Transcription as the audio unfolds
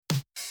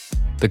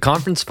The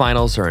conference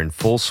finals are in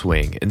full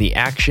swing, and the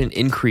action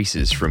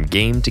increases from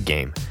game to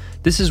game.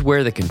 This is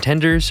where the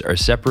contenders are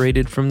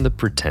separated from the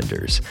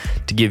pretenders.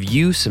 To give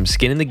you some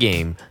skin in the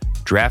game,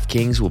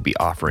 DraftKings will be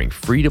offering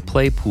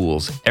free-to-play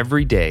pools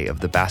every day of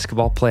the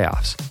basketball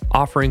playoffs,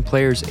 offering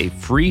players a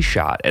free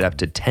shot at up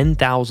to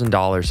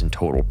 $10,000 in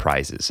total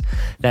prizes.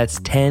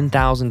 That's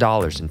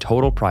 $10,000 in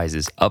total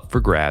prizes up for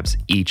grabs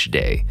each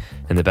day.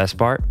 And the best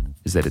part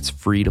is that it's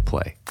free to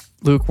play.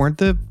 Luke, weren't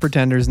the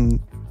pretenders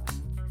and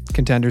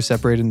contenders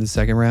separated in the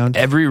second round?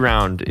 Every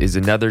round is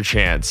another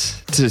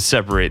chance to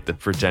separate the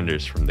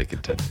pretenders from the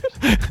contenders.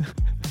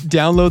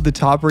 Download the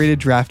top-rated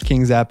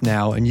DraftKings app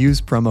now and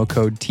use promo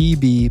code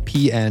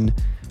TBPN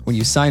when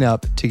you sign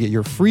up to get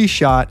your free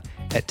shot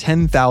at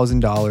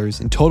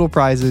 $10,000 in total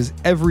prizes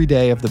every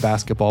day of the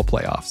basketball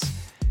playoffs.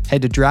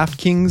 Head to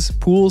DraftKings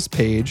Pools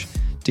page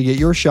to get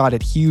your shot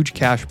at huge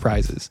cash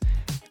prizes.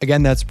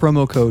 Again, that's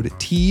promo code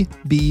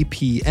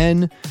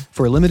TBPN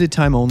for a limited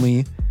time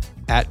only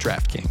at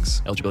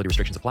DraftKings. Eligibility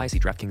restrictions apply. See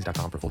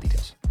DraftKings.com for full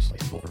details.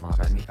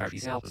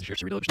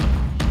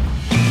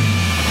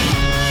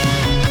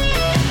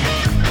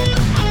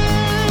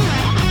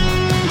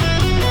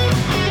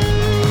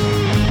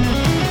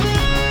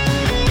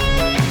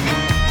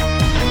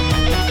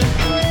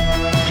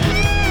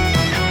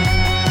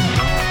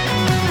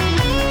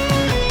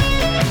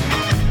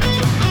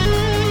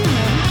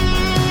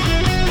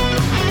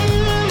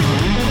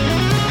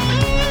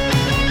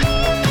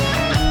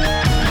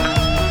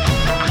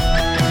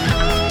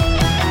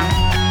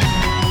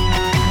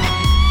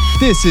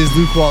 This is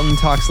Luke Walton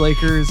Talks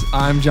Lakers.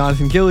 I'm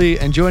Jonathan Gille,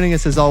 and joining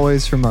us as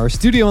always from our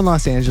studio in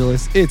Los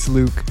Angeles, it's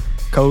Luke,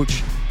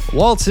 Coach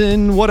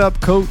Walton. What up,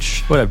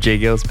 Coach? What up, Jay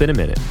Gill? It's been a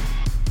minute.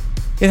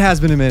 It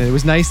has been a minute. It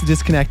was nice to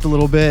disconnect a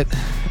little bit.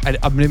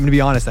 I'm going to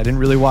be honest, I didn't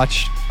really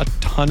watch a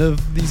ton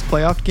of these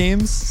playoff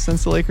games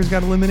since the Lakers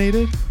got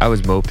eliminated. I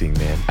was moping,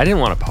 man. I didn't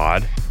want a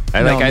pod.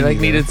 I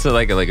needed to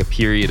like a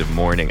period of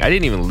mourning. I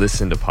didn't even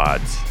listen to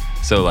pods.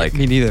 So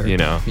me neither. You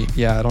know.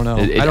 Yeah, I don't know.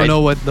 I don't know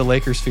what the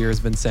Lakers sphere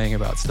has been saying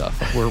about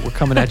stuff. We're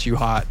coming at you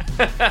hot.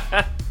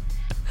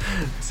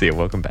 See ya.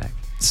 Welcome back.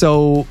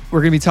 So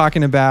we're going to be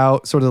talking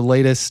about sort of the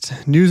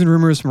latest news and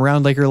rumors from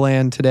around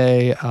Lakerland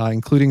today,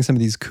 including some of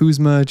these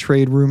Kuzma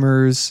trade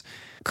rumors,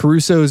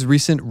 Caruso's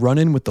recent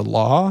run-in with the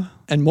law,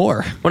 and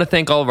more. I want to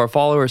thank all of our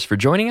followers for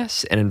joining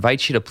us and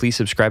invite you to please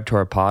subscribe to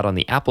our pod on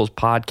the Apple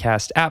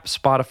Podcast app,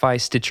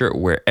 Spotify, Stitcher, or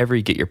wherever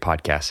you get your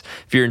podcasts.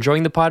 If you're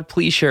enjoying the pod,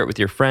 please share it with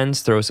your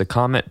friends. Throw us a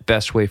comment.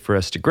 Best way for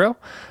us to grow.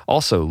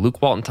 Also,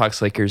 Luke Walton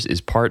Talks Lakers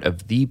is part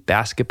of the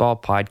Basketball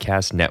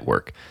Podcast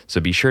Network, so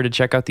be sure to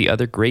check out the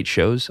other great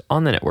shows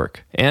on the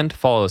network. And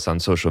follow us on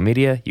social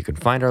media. You can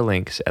find our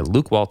links at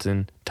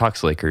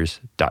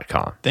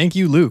LukeWaltonTalksLakers.com. Thank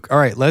you, Luke. All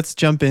right, let's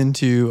jump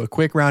into a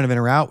quick round of in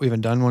or out. We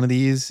haven't done one of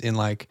these in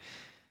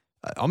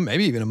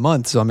maybe even a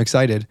month, so I'm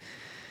excited.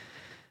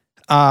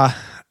 All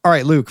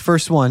right, Luke,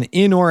 first one,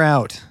 in or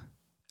out?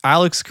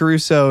 Alex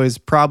Caruso is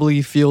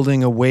probably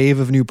fielding a wave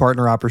of new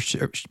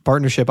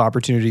partnership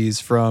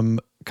opportunities from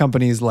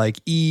companies like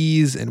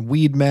Ease and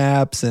Weed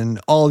Maps and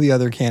all the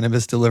other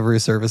cannabis delivery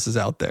services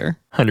out there.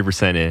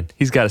 100% in.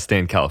 He's got to stay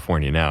in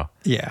California now.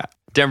 Yeah.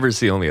 Denver's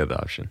the only other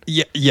option.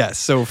 Yeah, yes,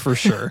 so for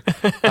sure.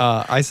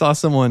 I saw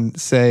someone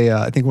say,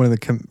 I think one of the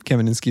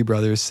Kameninski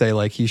brothers say,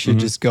 like, he should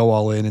just go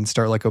all in and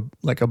start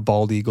like a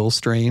bald eagle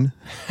strain.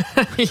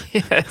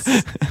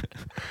 Yes.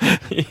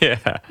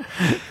 Yeah.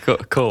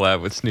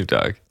 Collab with Snoop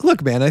Dogg.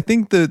 Look, man, I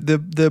think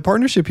the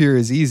partnership here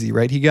is easy,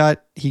 right? He got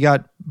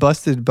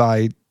busted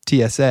by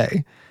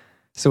TSA,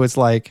 so it's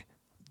like,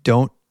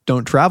 don't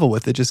travel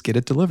with it, just get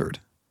it delivered,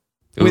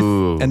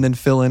 and then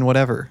fill in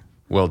whatever.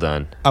 Well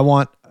done. I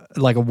want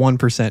like a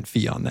 1%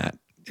 fee on that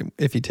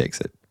if he takes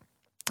it.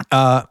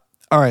 All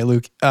right,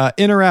 Luke,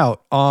 in or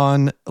out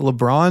on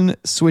LeBron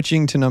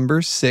switching to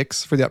number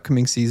 6 for the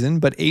upcoming season,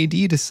 but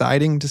AD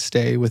deciding to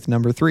stay with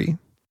number 3?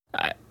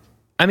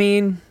 I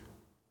mean,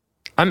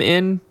 I'm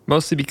in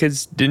mostly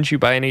because didn't you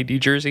buy an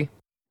AD jersey?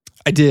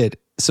 I did.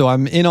 So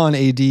I'm in on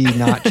AD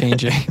not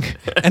changing.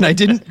 And I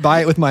didn't buy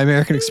it with my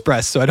American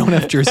Express, so I don't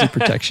have jersey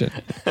protection.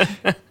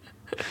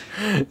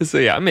 So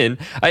yeah, I'm in.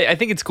 I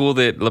think it's cool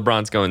that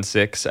LeBron's going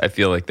 6. I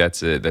feel like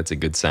that's a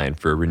good sign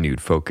for a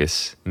renewed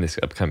focus in this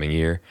upcoming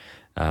year.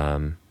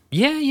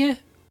 Yeah.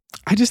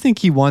 I just think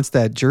he wants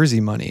that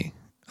jersey money.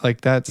 Like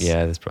that's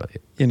probably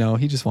it.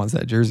 He just wants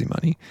that jersey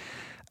money.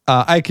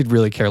 I could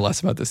really care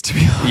less about this, to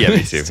be honest. Yeah,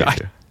 me too.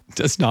 It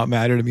does not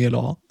matter to me at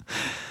all.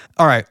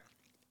 All right,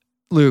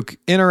 Luke,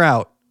 in or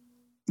out?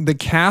 The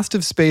cast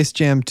of Space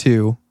Jam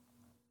 2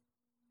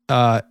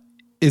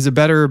 is a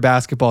better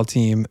basketball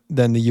team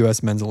than the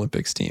U.S. Men's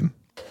Olympics team.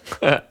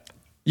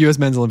 U.S.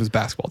 Men's Olympics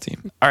basketball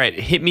team. All right,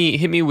 hit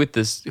me with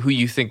this. Who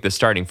you think the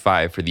starting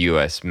 5 for the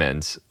U.S.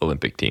 Men's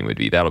Olympic team would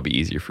be? That'll be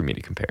easier for me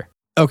to compare.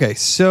 Okay,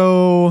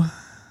 so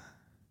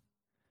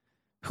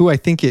who I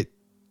think it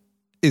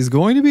is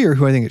going to be, or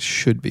who I think it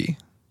should be?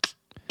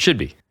 Should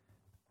be.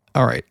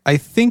 All right, I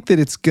think that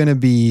it's going to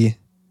be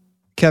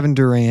Kevin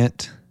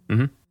Durant,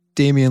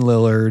 Damian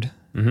Lillard,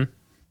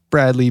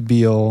 Bradley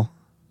Beal,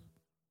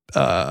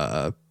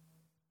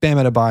 Bam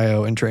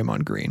Adebayo, and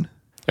Draymond Green.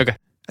 Okay.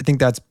 I think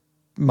that's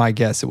my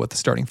guess at what the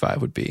starting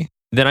five would be.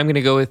 Then I'm going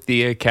to go with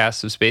the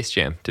cast of Space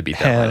Jam to beat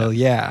that Hell lineup.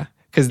 yeah.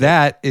 Because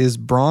that is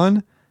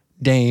Bron,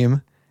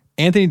 Dame,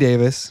 Anthony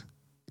Davis,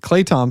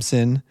 Klay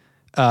Thompson,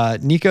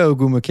 Nika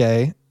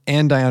Ogwumike,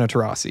 and Diana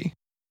Taurasi.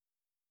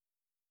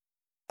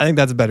 I think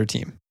that's a better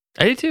team.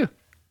 I do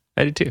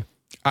too.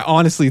 I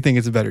honestly think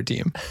it's a better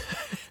team.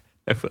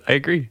 I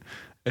agree.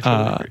 I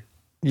totally agree.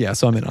 Yeah,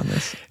 so I'm in on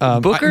this.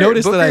 Booker, I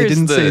noticed that I Booker is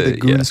didn't say the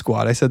Goon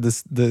Squad. I said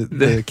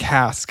the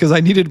cast because I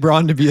needed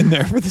Bron to be in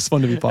there for this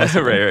one to be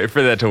possible. right,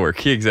 for that to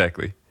work.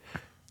 Exactly.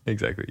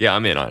 Yeah,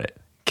 I'm in on it.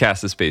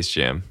 Cast of Space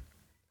Jam.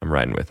 I'm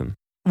riding with him.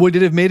 Would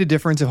it have made a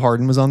difference if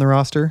Harden was on the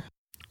roster?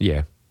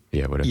 Yeah,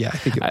 would have. Yeah, I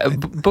think it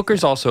would.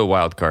 Booker's also a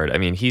wild card. I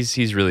mean,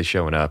 he's really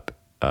showing up.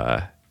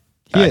 I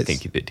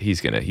think that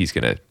he's gonna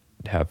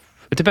have.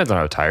 It depends on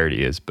how tired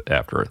he is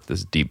after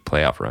this deep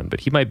playoff run, but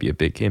he might be a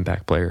big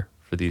impact player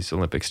for these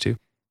Olympics too.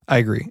 I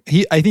agree.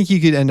 I think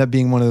he could end up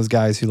being one of those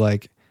guys who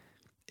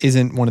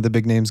isn't one of the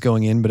big names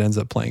going in, but ends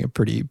up playing a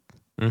pretty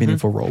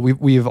meaningful role.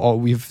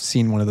 We've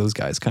seen one of those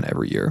guys kind of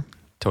every year.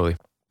 Totally.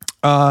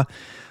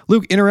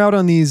 Luke, in or out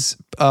on these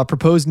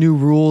proposed new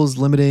rules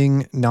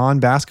limiting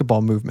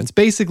non-basketball movements?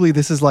 Basically,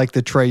 this is like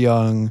the Trae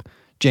Young,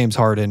 James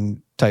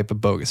Harden type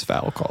of bogus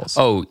foul calls.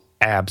 Oh,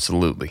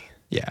 absolutely.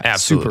 Yeah,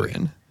 absolutely. Super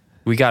in.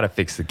 We got to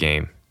fix the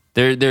game.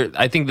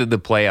 I think that the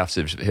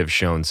playoffs have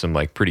shown some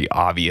like pretty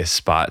obvious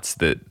spots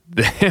that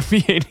the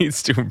NBA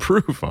needs to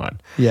improve on.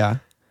 Yeah.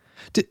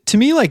 To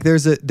me, like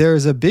there's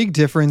a big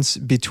difference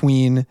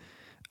between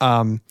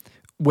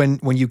when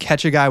you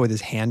catch a guy with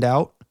his hand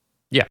out,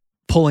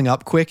 pulling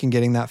up quick and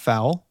getting that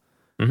foul,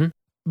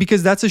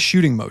 because that's a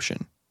shooting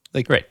motion.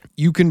 Like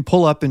you can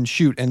pull up and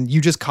shoot, and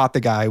you just caught the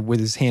guy with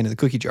his hand in the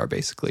cookie jar,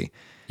 basically.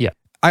 Yeah.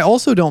 I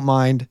also don't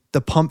mind the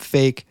pump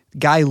fake.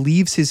 Guy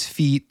leaves his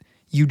feet,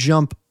 you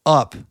jump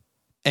up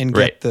and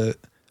get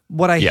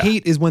what I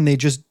hate is when they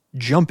just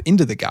jump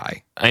into the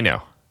guy. I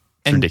know.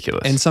 It's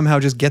ridiculous. And somehow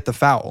just get the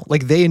foul.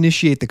 Like they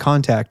initiate the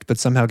contact, but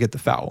somehow get the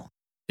foul.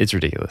 It's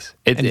ridiculous.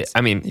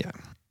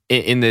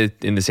 In the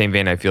same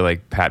vein, I feel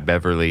like Pat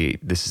Beverly,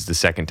 this is the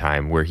second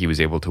time where he was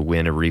able to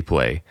win a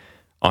replay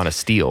on a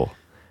steal.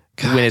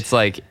 God. When it's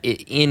like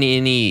in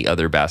any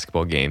other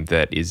basketball game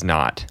that is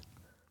not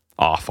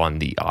off on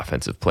the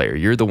offensive player,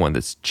 you're the one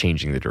that's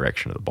changing the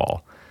direction of the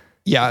ball.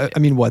 Yeah, I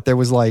mean, there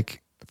was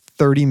like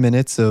 30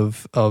 minutes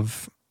of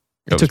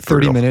it took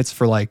 30 minutes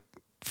for like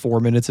 4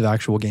 minutes of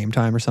actual game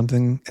time or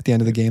something at the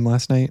end of the game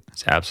last night.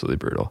 It's absolutely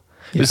brutal.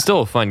 It was still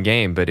a fun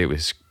game, but it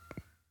was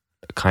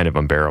kind of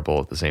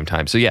unbearable at the same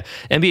time. So yeah,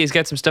 NBA's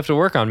got some stuff to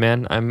work on,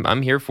 man.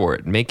 I'm here for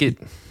it. Make it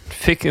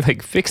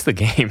fix the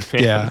game,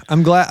 man. Yeah,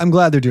 I'm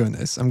glad they're doing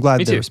this. I'm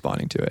glad they're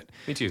responding to it.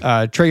 Me too.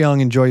 Trae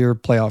Young, enjoy your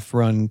playoff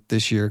run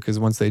this year, because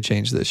once they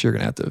change this, you're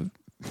gonna have to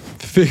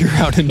figure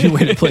out a new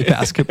way to play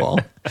basketball.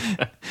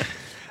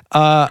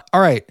 All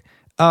right,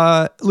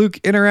 Luke,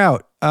 in or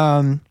out?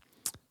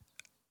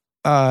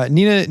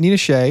 Nina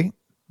Shea,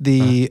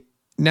 the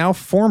now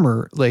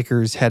former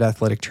Lakers head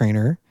athletic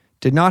trainer,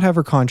 did not have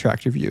her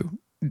contract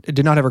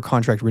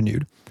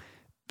renewed.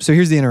 So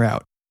here's the in or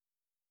out.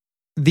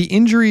 The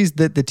injuries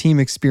that the team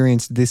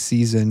experienced this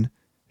season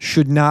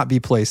should not be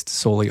placed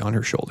solely on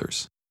her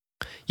shoulders.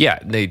 Yeah,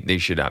 they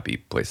should not be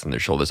placed on their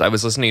shoulders. I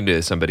was listening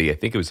to somebody, I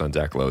think it was on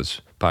Zach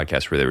Lowe's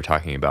podcast, where they were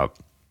talking about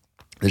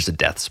there's a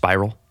death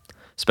spiral,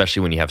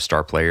 especially when you have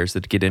star players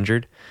that get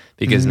injured,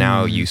 because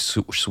now you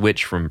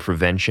switch from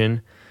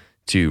prevention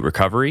to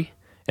recovery,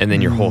 and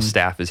then your whole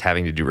staff is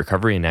having to do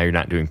recovery, and now you're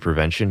not doing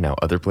prevention. Now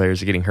other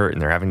players are getting hurt,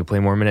 and they're having to play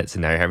more minutes,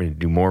 and now you're having to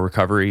do more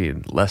recovery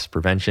and less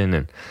prevention,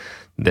 and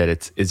that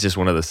it's just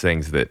one of those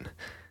things that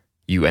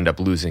you end up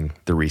losing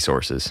the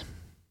resources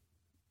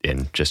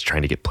in just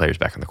trying to get players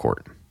back on the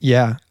court.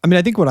 Yeah. I mean,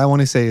 I think what I want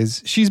to say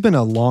is she's been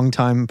a long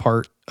time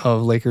part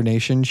of Laker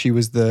Nation. She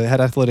was the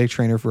head athletic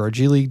trainer for our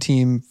G League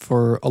team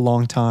for a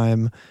long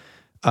time.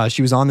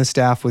 She was on the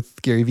staff with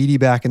Gary Vitti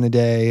back in the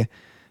day.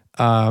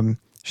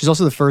 She's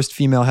also the first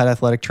female head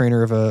athletic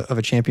trainer of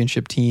a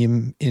championship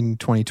team in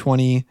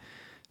 2020.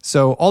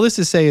 So all this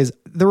to say is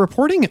the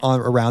reporting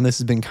around this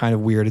has been kind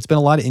of weird. It's been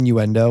a lot of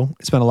innuendo.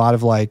 It's been a lot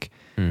of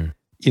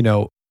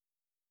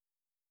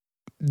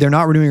they're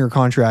not renewing her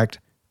contract.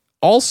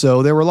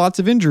 Also, there were lots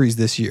of injuries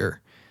this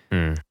year.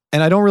 And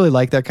I don't really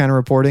like that kind of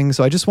reporting.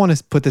 So I just want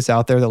to put this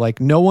out there that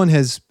no one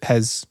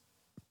has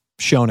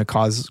shown a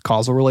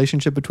causal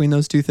relationship between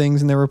those two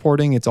things in their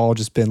reporting. It's all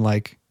just been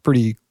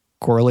pretty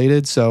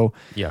correlated. So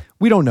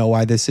we don't know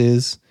why this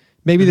is.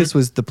 Maybe this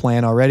was the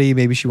plan already.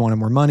 Maybe she wanted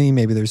more money.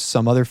 Maybe there's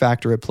some other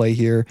factor at play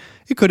here.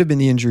 It could have been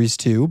the injuries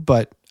too,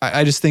 but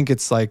I just think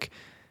it's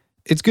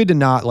it's good to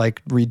not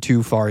read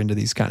too far into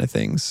these kind of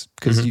things,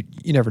 because you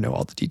never know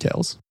all the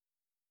details.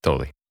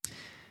 Totally.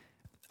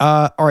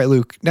 All right,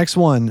 Luke, next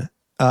one,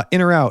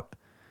 in or out?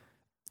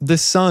 The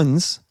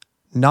Suns,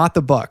 not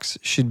the Bucks,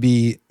 should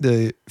be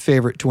the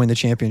favorite to win the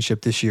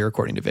championship this year,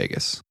 according to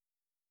Vegas.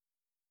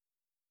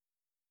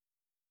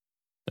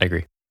 I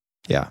agree.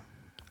 Yeah.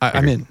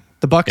 I'm in.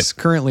 The Bucks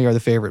currently are the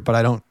favorite, but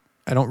I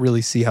don't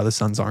really see how the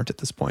Suns aren't at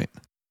this point.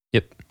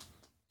 Yep.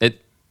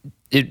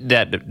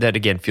 That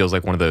again feels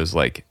like one of those,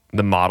 like,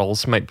 the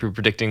models might be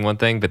predicting one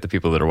thing, but the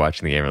people that are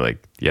watching the game are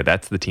like, yeah,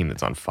 that's the team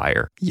that's on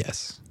fire.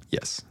 Yes.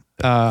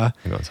 That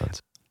makes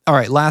sense. All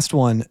right, last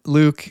one.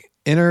 Luke,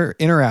 in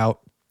or out,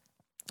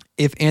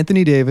 if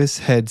Anthony Davis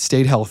had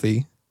stayed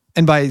healthy,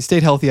 and by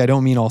stayed healthy, I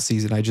don't mean all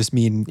season. I just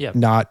mean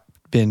not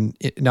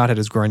had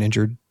his groin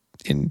injured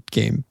in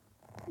game,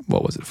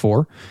 what was it,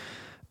 4?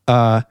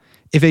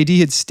 If AD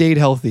had stayed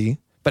healthy,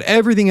 but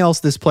everything else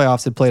this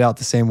playoffs had played out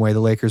the same way,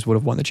 the Lakers would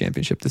have won the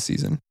championship this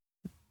season.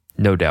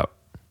 No doubt.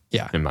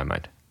 Yeah. In my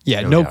mind.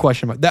 Yeah, no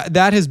question about that.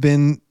 That has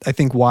been, I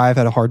think, why I've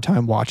had a hard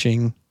time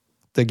watching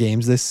the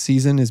games this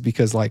season, is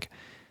because, like,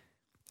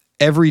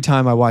 every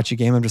time I watch a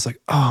game, I'm just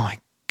like, oh my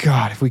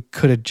God, if we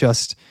could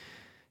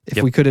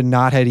have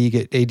not had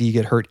AD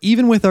get hurt,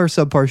 even with our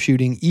subpar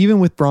shooting, even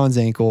with Braun's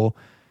ankle,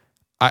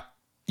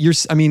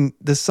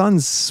 the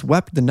Suns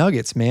swept the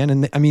Nuggets, man.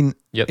 And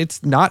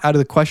it's not out of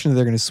the question that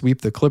they're going to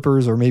sweep the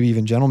Clippers, or maybe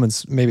even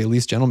at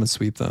least gentlemen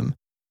sweep them.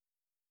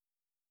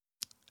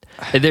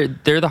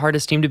 They're the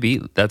hardest team to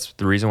beat. That's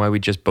the reason why we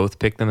just both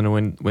picked them to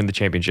win the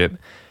championship.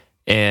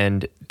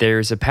 And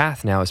there's a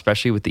path now,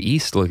 especially with the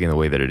East looking the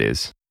way that it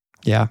is.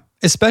 Yeah.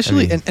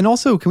 Especially, and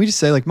also, can we just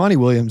say, like, Monty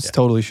Williams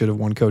totally should have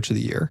won Coach of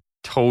the Year.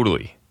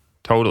 Totally.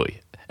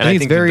 And I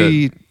think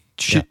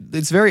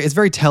it's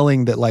very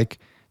telling that, like,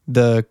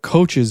 the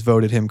coaches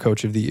voted him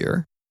Coach of the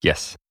Year.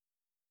 Yes.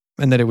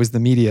 And that it was the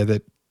media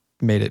that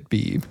made it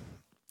be,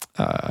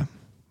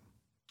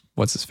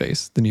 what's his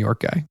face? The New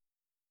York guy.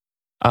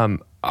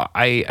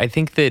 I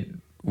think that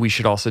we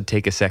should also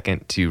take a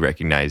second to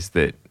recognize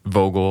that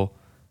Vogel,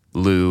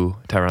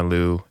 Tyronn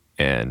Lue,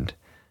 and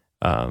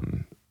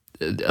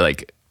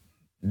like,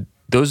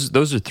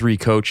 those are 3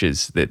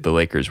 coaches that the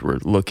Lakers were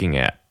looking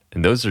at,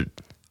 and those are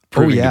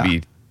proving to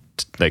be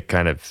like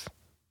kind of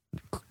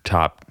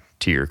top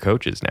tier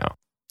coaches now.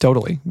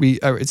 Totally.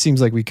 It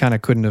seems like we kind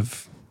of couldn't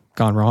have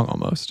gone wrong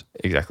almost.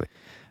 Exactly.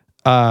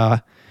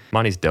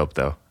 Monty's dope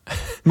though.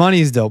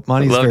 Monty's dope.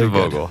 Monty's very good.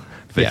 Vogel,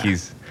 but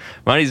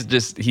Monty's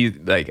just,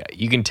 like,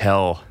 you can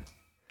tell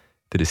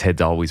that his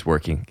head's always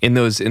working on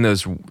those that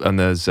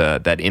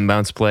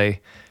inbounds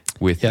play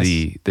with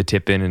the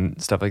tip in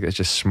and stuff like that. It's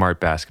just smart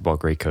basketball,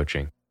 great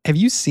coaching. Have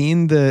you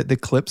seen the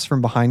clips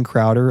from behind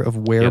Crowder of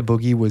where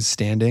Boogie was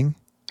standing?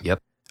 Yep.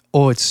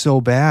 Oh, it's so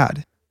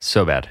bad.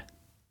 So bad.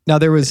 Now,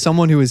 there was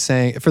someone who was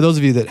saying, for those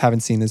of you that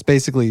haven't seen this,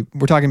 basically,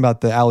 we're talking about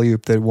the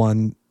alley-oop that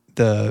won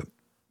the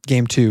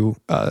Game 2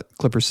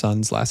 Clippers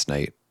Suns last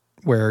night,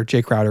 where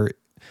Jay Crowder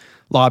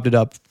lobbed it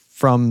up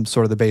from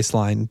sort of the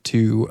baseline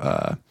to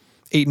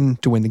Ayton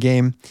to win the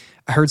game.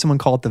 I heard someone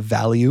call it the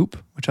Valley-oop,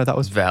 which I thought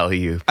was...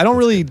 Valley-oop. I don't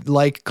really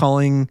like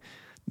calling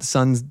the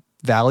Suns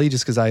Valley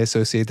just because I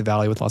associate the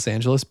Valley with Los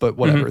Angeles, but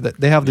whatever.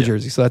 They have the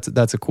jersey, so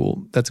that's a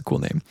cool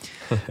name.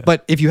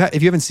 But if you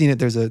haven't seen it,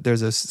 there's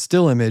a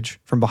still image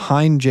from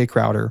behind Jay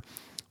Crowder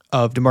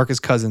of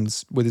DeMarcus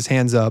Cousins with his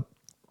hands up,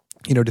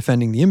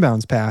 defending the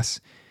inbounds pass,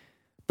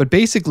 but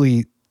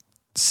basically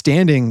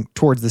standing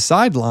towards the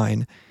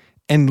sideline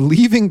and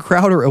leaving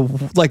Crowder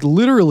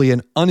literally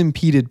an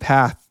unimpeded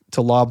path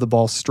to lob the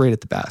ball straight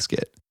at the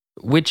basket.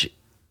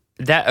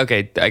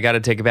 I got to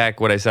take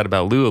back what I said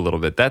about Lou a little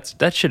bit.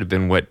 That should have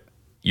been what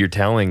you're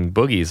telling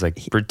Boogie, is like,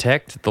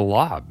 protect the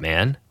lob,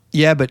 man.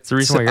 Yeah, but it's the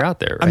reason why you're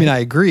out there, right? I mean, I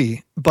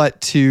agree, but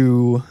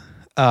to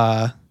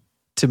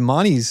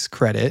Monty's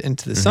credit and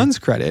to the Suns'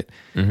 credit,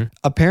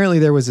 apparently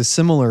there was a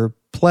similar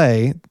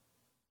play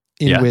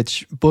in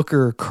which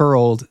Booker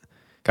curled,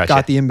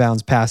 got the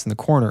inbounds pass in the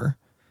corner.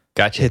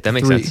 Gotcha. Hit that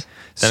makes 3. sense.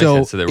 So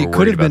it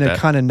could have been a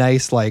kind of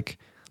nice,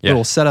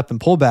 little setup and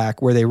pullback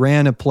where they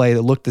ran a play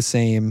that looked the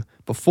same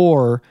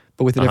before,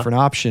 but with a different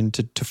option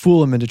to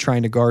fool him into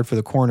trying to guard for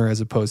the corner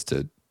as opposed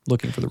to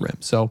looking for the rim.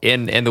 So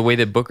and the way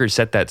that Booker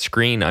set that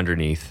screen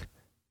underneath,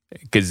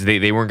 because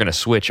they weren't going to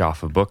switch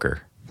off of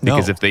Booker,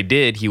 because if they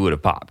did, he would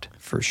have popped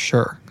for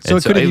sure. So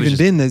it could have even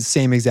been the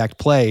same exact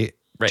play,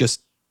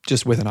 just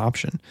with an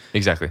option.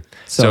 Exactly.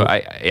 So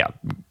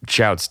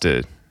shouts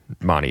to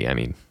Monty. I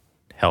mean,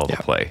 hell of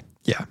a play.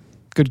 Yeah,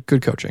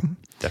 good coaching.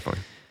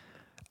 Definitely.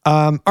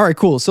 All right,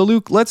 cool. So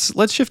Luke,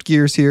 let's shift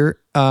gears here.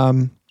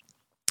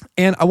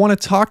 And I want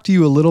to talk to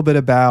you a little bit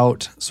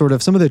about sort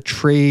of some of the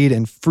trade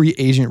and free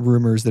agent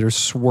rumors that are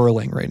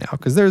swirling right now.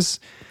 Because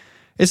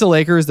it's the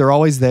Lakers. They're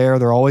always there.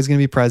 They're always going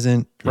to be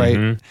present,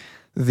 right?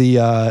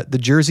 The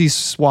jersey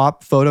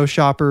swap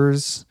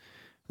photoshoppers,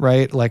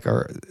 right?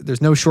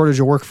 There's no shortage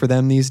of work for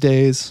them these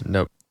days.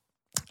 Nope.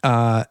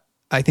 I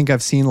think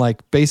I've seen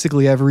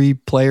basically every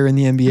player in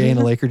the NBA in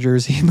a Laker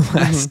jersey in the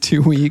last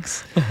 2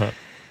 weeks.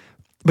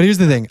 But here's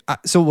the thing.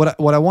 So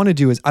what I want to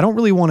do is, I don't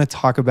really want to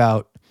talk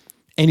about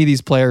any of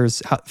these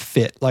players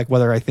fit,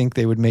 whether I think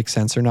they would make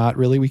sense or not,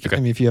 really. I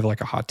mean, if you have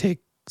a hot take,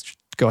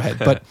 go ahead.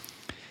 But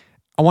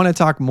I want to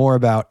talk more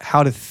about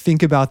how to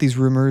think about these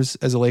rumors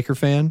as a Laker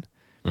fan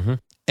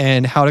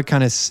and how to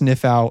kind of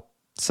sniff out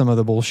some of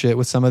the bullshit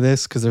with some of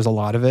this, because there's a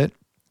lot of it,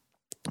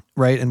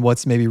 right? And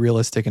what's maybe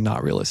realistic and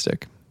not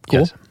realistic.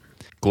 Cool? Yes.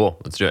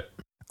 Cool. Let's do it.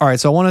 All right.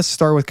 So I want to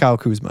start with Kyle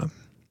Kuzma.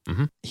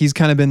 He's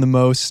kind of been the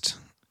most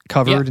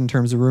covered in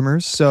terms of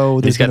rumors. So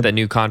he's got that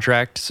new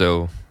contract,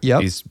 so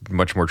he's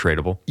much more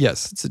tradable.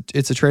 Yes,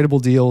 it's a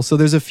tradable deal. So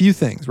there's a few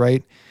things,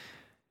 right?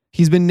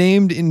 He's been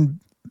named in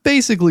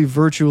basically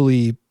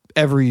virtually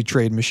every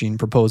trade machine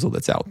proposal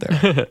that's out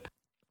there.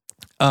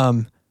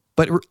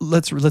 But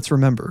let's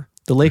remember,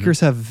 the Lakers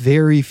have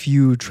very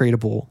few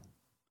tradable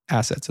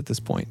assets at this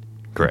point.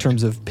 Correct. In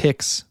terms of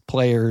picks,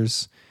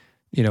 players,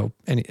 we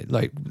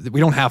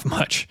don't have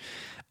much.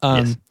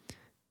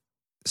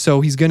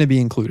 So he's going to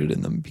be included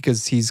in them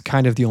because he's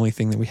kind of the only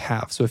thing that we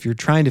have. So if you're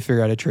trying to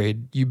figure out a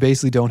trade, you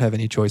basically don't have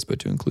any choice but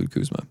to include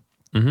Kuzma.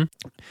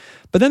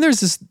 But then there's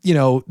this,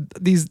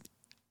 these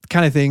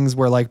kind of things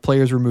where like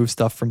players remove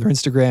stuff from their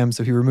Instagram.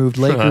 So he removed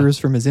Lakers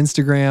from his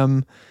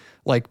Instagram,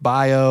 like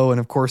bio. And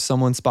of course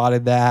someone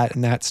spotted that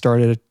and that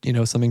started,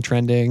 something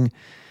trending.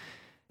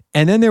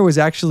 And then there was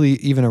actually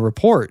even a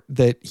report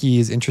that he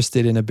is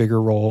interested in a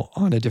bigger role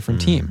on a different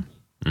team.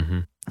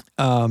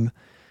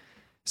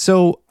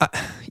 So,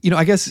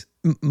 I guess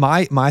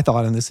my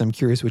thought on this, I'm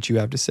curious what you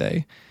have to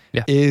say,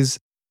 is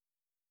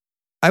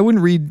I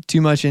wouldn't read too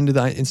much into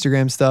the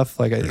Instagram stuff.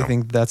 Like, I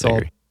think that's all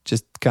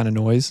just kind of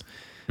noise.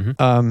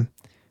 I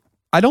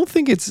don't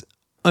think it's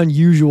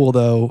unusual,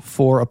 though,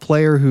 for a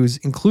player who's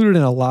included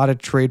in a lot of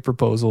trade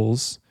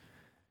proposals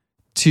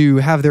to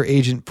have their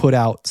agent put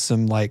out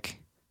some, like,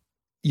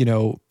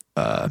 kind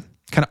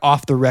of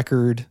off the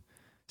record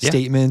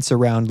statements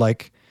around,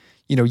 like,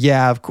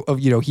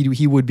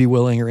 he would be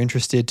willing or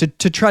interested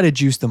to try to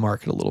juice the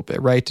market a little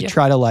bit, right? To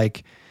try to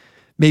like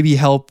maybe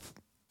help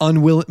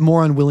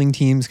more unwilling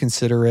teams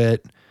consider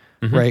it,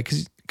 right?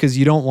 Because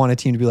you don't want a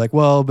team to be like,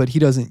 well, but he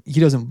doesn't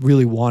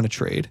really want to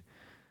trade,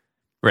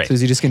 right? So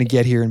is he just going to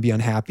get here and be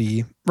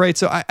unhappy, right?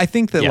 So I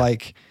think that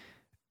like,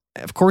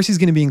 of course he's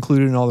going to be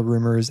included in all the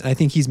rumors, and I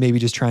think he's maybe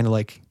just trying to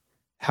like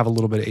have a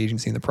little bit of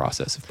agency in the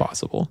process if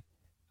possible.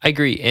 I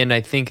agree, and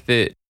I think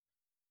that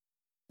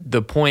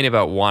the point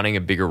about wanting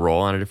a bigger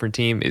role on a different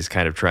team is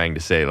kind of trying to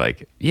say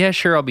like, yeah,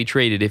 sure, I'll be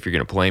traded if you're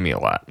going to play me a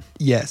lot.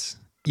 Yes,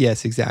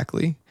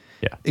 exactly.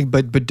 Yeah.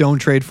 But don't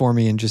trade for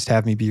me and just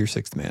have me be your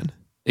sixth man.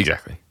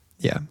 Exactly.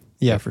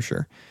 Yeah, for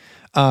sure.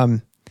 I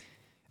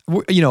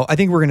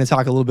think we're going to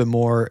talk a little bit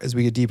more as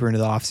we get deeper into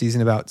the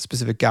offseason about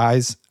specific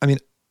guys. I mean,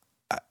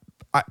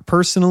 I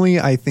personally,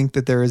 I think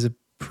that there is a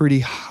pretty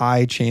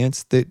high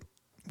chance that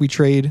we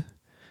trade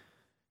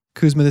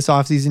Kuzma this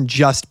offseason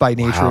just by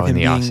nature of him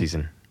being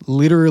offseason.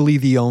 Literally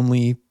the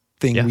only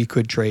thing we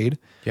could trade.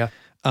 Yeah.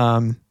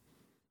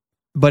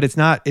 But it's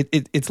not,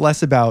 it's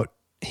less about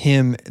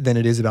him than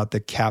it is about the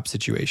cap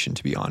situation,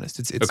 to be honest.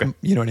 It's okay.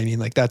 You know what I mean?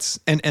 Like that's,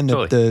 and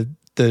totally.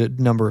 the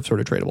number of sort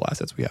of tradable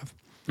assets we have.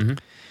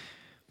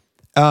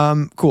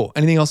 Cool.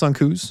 Anything else on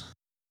Kuz?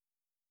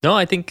 No,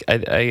 I think I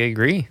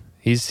agree.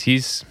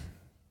 He's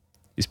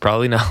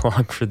probably not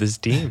long for this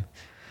team.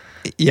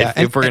 Yeah.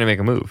 If we're going to make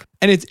a move.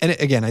 And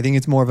again, I think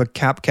it's more of a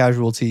cap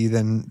casualty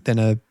than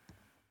a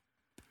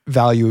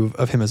value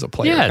of him as a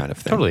player kind of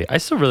thing. Totally. I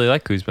still really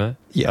like Kuzma.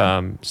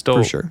 Yeah. Still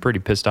for sure. Pretty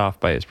pissed off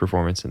by his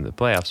performance in the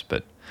playoffs,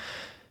 but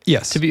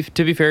yes. To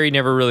be fair, he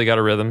never really got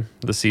a rhythm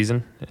this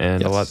season,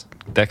 and a lot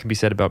that can be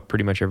said about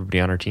pretty much everybody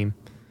on our team.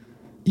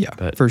 Yeah,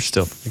 but for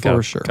sure.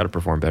 Got to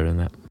perform better than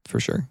that. For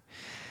sure.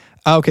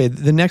 Okay,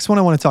 the next one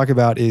I want to talk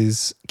about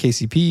is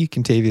KCP,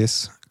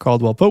 Kentavious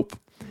Caldwell-Pope.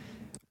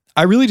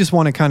 I really just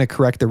want to kind of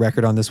correct the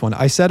record on this one.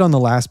 I said on the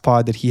last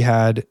pod that he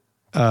had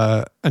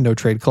a no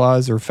trade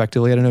clause, or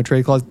effectively had a no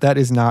trade clause. That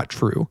is not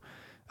true.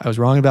 I was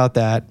wrong about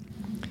that.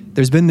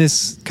 There's been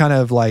this kind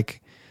of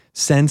like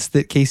sense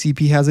that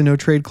KCP has a no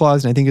trade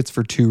clause, and I think it's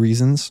for two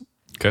reasons.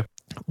 Okay.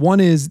 One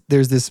is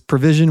there's this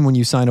provision when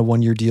you sign a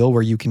 1-year deal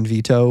where you can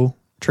veto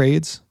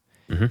trades.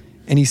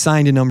 And he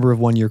signed a number of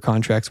 1-year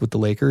contracts with the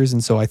Lakers.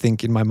 And so I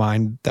think in my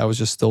mind, that was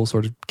just still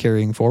sort of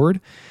carrying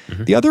forward.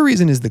 The other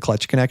reason is the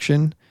clutch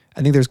connection.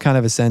 I think there's kind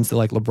of a sense that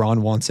like LeBron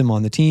wants him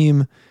on the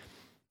team.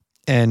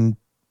 And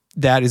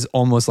that is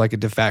almost like a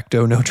de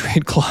facto no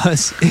trade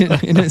clause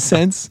in a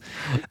sense.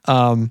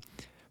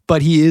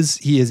 But he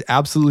is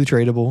absolutely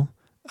tradable.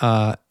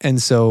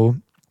 And so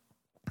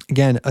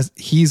again,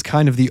 he's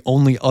kind of the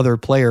only other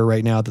player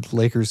right now that the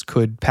Lakers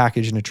could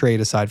package in a trade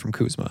aside from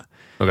Kuzma.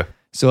 Okay.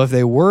 So if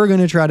they were going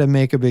to try to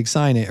make a big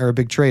signing or a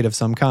big trade of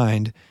some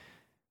kind,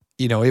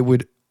 it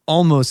would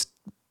almost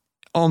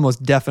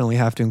definitely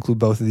have to include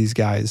both of these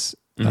guys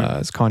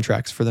as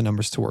contracts for the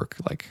numbers to work,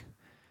 like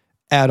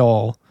at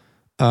all.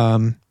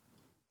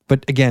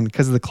 But again,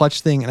 because of the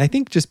clutch thing, and I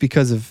think just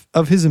because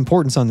of his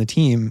importance on the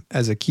team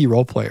as a key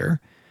role player,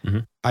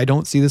 I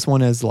don't see this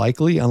one as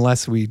likely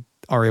unless we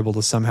are able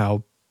to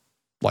somehow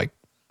like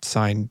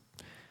sign,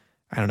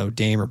 I don't know,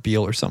 Dame or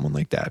Beal or someone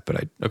like that. But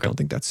I don't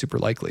think that's super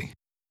likely.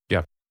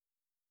 Yeah.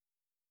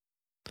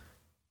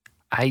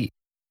 I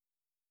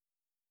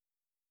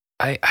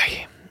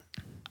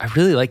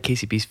really like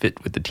KCP's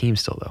fit with the team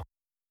still, though.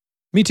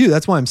 Me too.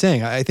 That's why I'm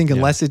saying I think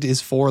unless it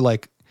is for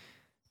like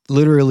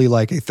literally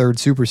like a third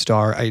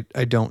superstar,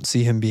 I don't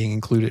see him being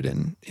included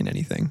in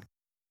anything.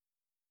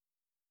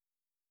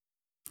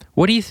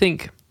 What do you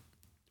think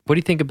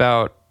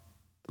about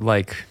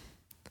like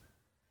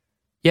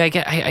Yeah,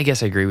 I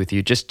guess I agree with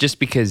you. Just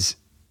because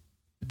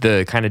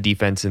the kind of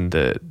defense and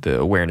the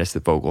awareness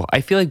that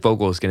I feel like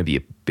Vogel is going to be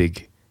a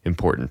big,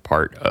 important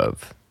part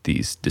of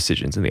these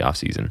decisions in the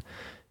offseason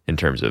in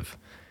terms of,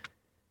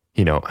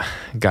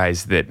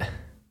 guys that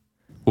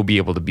will be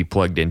able to be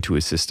plugged into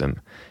his system.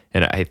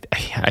 And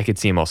I could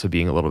see him also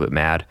being a little bit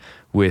mad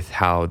with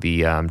how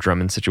the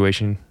Drummond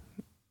situation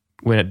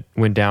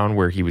went down,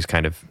 where he was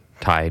kind of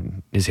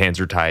tied. His hands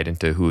were tied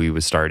into who he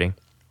was starting.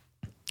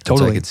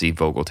 Totally. So I could see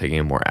Vogel taking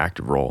a more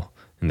active role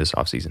in this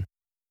offseason.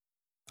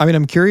 I mean,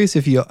 I'm curious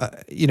if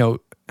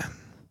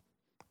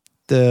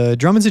the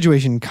Drummond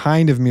situation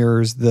kind of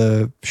mirrors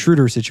the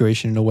Schroeder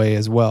situation in a way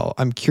as well.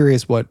 I'm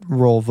curious what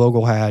role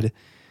Vogel had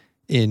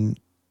in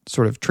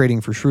sort of trading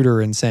for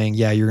Schroeder and saying,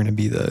 yeah, you're going to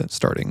be the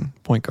starting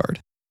point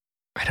guard.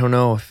 I don't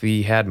know if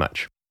he had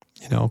much.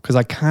 Because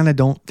I kind of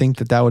don't think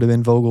that would have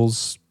been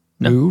Vogel's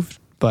move,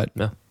 but...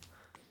 No.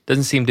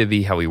 Doesn't seem to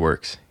be how he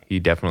works. He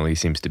definitely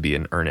seems to be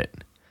an earn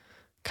it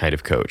kind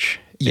of coach.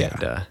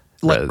 Yeah.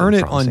 And, earn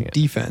it on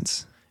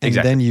defense. And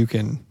then you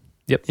can,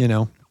 yeah.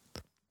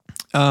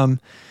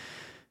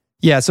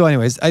 So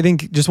anyways, I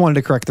think just wanted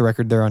to correct the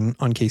record there on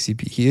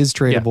KCP. He is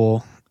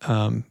tradable,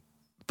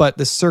 but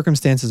the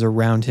circumstances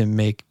around him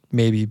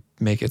maybe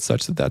make it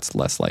such that that's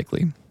less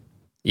likely.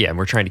 Yeah. And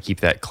we're trying to keep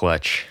that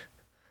clutch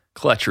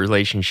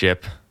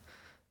relationship.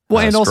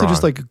 Well, and also strong.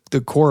 just like the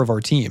core of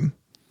our team.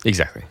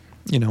 Exactly.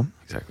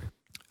 Exactly.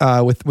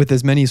 With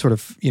as many sort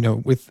of,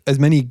 with as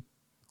many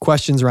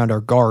questions around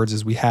our guards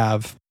as we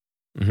have,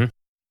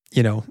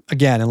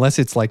 again, unless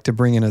it's like to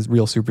bring in a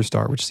real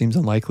superstar, which seems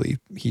unlikely,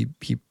 he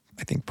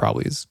I think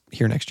probably is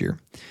here next year.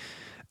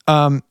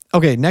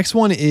 Okay, next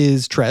one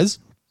is Trez.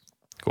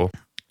 Cool.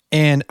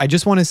 And I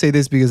just want to say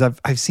this because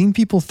I've seen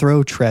people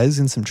throw Trez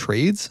in some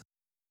trades.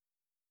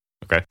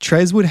 Okay.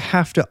 Trez would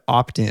have to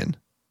opt in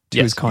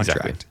to his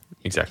contract.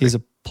 Exactly. He has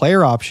a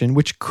player option,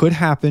 which could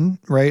happen,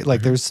 right?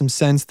 Like there's some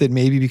sense that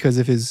maybe because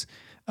of his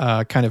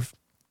kind of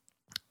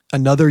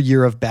another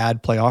year of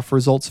bad playoff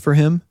results for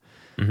him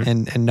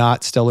and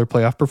not stellar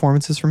playoff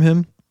performances from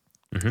him,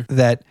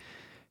 that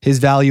his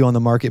value on the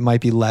market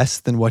might be less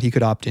than what he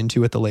could opt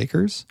into at the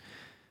Lakers.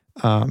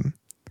 So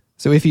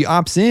if he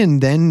opts in,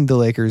 then the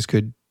Lakers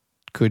could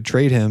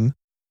trade him.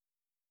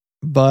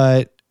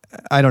 But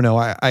I don't know.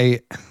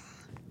 I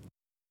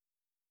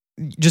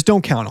just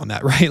don't count on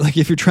that, right? Like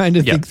if you're trying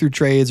to think through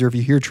trades or if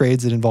you hear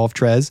trades that involve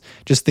Trez,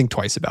 just think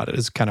twice about it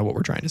is kind of what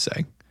we're trying to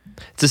say.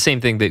 It's the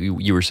same thing that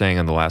you were saying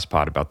on the last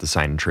pod about the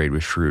sign and trade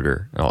with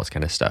Schroeder and all this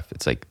kind of stuff.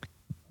 It's like,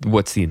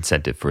 what's the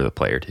incentive for the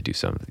player to do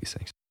some of these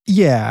things?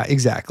 Yeah,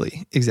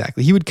 exactly.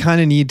 He would kind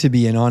of need to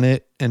be in on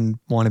it and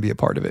want to be a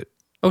part of it.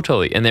 Oh,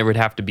 totally. And there would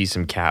have to be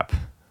some cap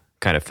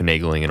kind of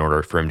finagling in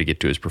order for him to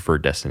get to his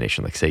preferred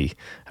destination. Like say,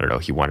 I don't know,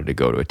 he wanted to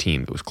go to a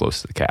team that was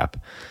close to the cap.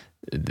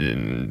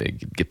 Then they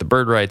get the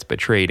bird rights by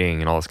trading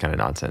and all this kind of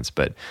nonsense.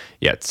 But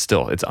yeah,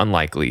 it's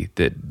unlikely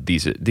that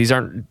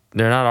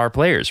they're not our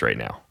players right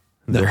now.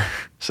 No.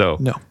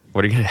 No.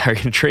 What are you going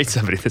to trade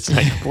somebody that's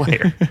not your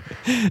player?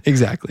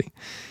 Exactly.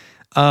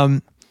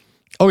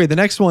 Okay, the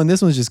next one,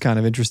 this one's just kind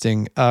of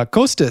interesting.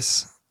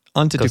 Kostas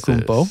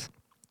Antetokounmpo.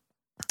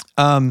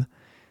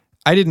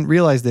 I didn't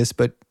realize this,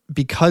 but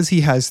because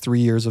he has 3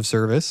 years of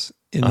service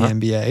in the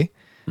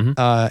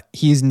NBA,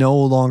 he's no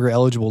longer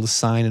eligible to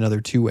sign another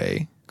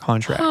two-way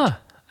contract. Huh.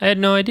 I had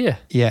no idea.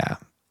 Yeah.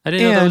 I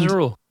didn't know that was a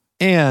rule.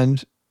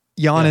 And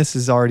Giannis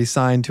is already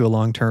signed to a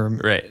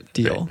long-term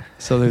deal. Right.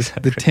 So there's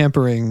the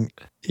tampering,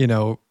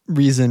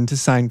 reason to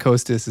sign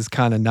Kostas is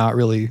kind of not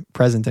really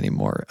present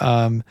anymore.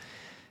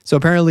 So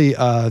apparently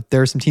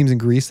there are some teams in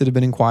Greece that have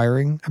been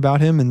inquiring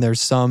about him, and there's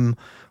some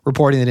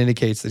reporting that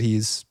indicates that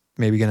he's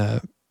maybe going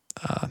to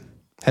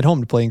head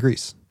home to play in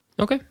Greece.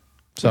 Okay.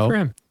 So good for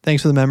him.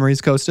 Thanks for the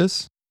memories,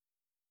 Kostas.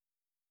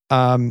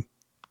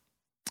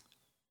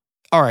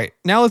 All right,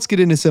 now let's get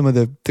into some of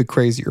the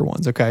crazier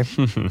ones, okay?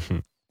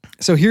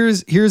 So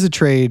here's a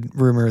trade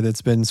rumor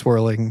that's been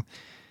swirling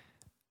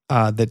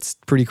that's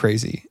pretty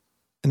crazy,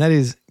 and that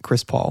is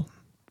Chris Paul.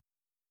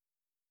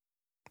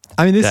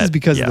 I mean, this is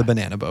because of the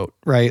banana boat,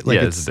 right?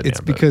 Like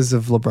it's because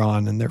of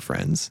LeBron and their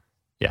friends.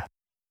 Yeah.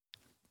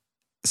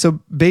 So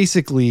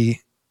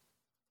basically,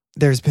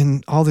 there's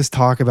been all this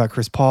talk about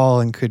Chris Paul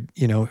and could,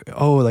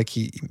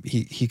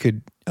 he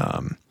could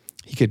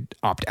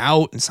opt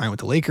out and sign with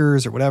the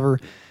Lakers or whatever.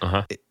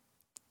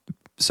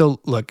 So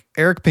look,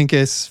 Eric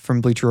Pincus from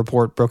Bleacher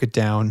Report broke it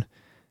down.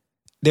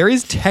 There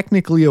is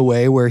technically a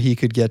way where he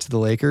could get to the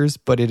Lakers,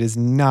 but it is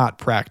not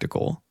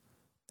practical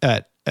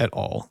at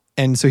all.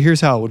 And so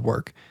here's how it would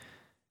work.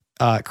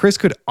 Chris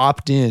could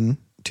opt in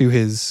to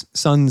his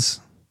son's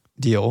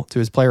deal, to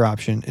his player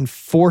option, and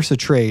force a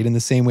trade in the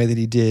same way that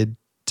he did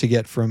to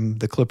get from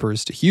the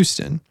Clippers to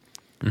Houston.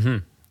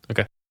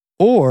 Okay.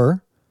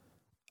 Or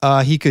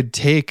he could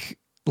take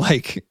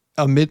like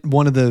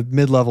one of the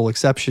mid-level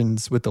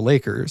exceptions with the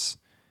Lakers,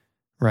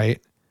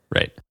 right?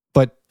 Right.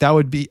 But that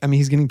would be,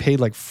 he's getting paid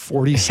like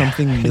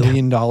 $40-something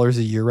million a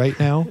year right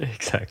now.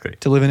 Exactly.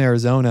 To live in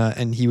Arizona,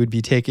 and he would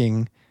be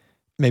taking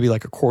maybe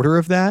like a quarter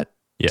of that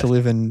to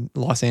live in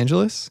Los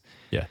Angeles.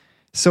 Yeah.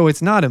 So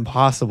it's not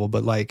impossible,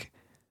 but like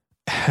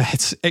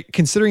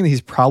considering that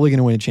he's probably going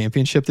to win a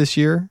championship this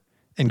year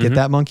and get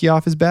that monkey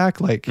off his back,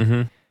 like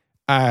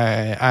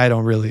I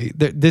don't really,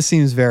 this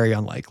seems very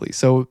unlikely.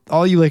 So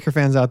all you Laker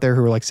fans out there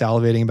who are like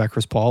salivating about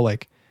Chris Paul,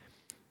 like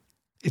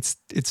it's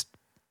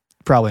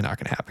probably not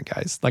going to happen,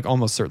 guys. Like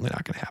almost certainly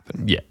not going to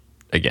happen. Yeah.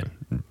 Again,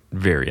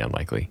 very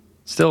unlikely.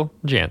 Still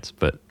a chance,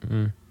 but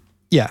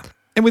yeah.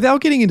 And without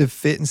getting into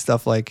fit and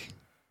stuff, like,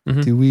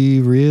 do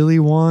we really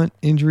want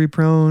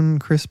injury-prone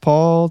Chris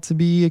Paul to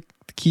be a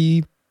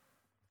key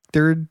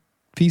third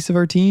piece of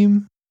our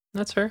team?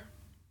 That's fair.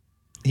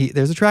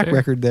 There's a track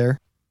record there.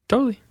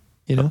 Totally.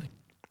 You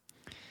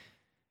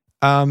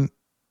know?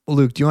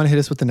 Luke, do you want to hit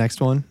us with the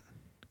next one?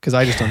 Because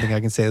I just don't think I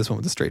can say this one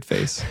with a straight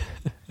face.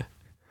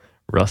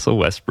 Russell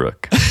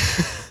Westbrook.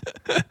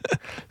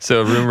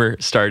 So a rumor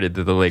started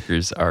that the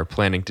Lakers are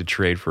planning to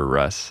trade for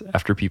Russ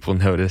after people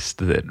noticed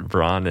that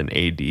Bron and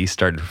AD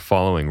started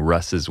following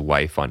Russ's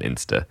wife on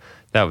Insta.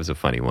 That was a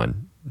funny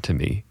one to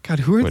me. God,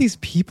 who are these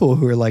people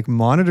who are like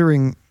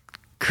monitoring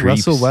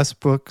Creeps. Russell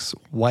Westbrook's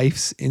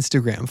wife's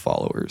Instagram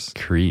followers?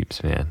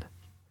 Creeps, man.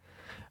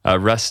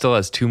 Russ still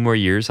has 2 more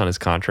years on his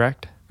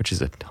contract, which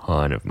is a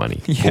ton of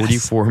money.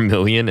 Yes. $44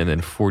 million and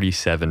then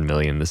 $47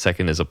 million. The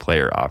second is a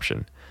player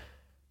option.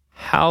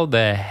 How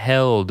the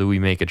hell do we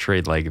make a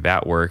trade like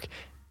that work?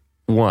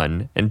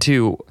 1, and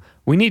 2,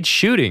 we need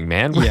shooting,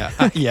 man.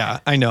 Yeah,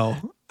 I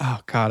know. Oh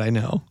God, I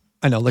know.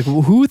 Like,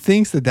 who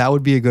thinks that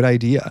would be a good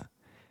idea?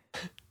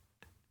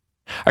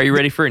 Are you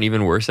ready for an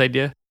even worse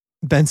idea?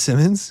 Ben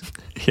Simmons?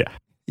 Yeah.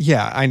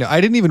 Yeah, I know.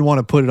 I didn't even want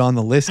to put it on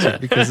the list here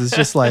because it's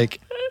just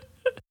like,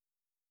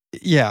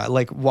 yeah,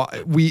 like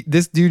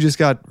this dude just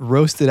got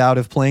roasted out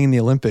of playing in the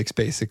Olympics,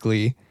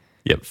 basically.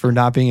 Yep. For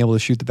not being able to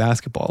shoot the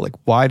basketball. Like,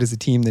 why does a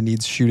team that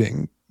needs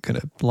shooting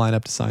gonna line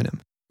up to sign him?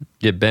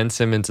 Get Ben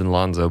Simmons and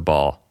Lonzo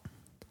Ball,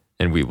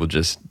 and we will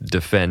just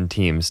defend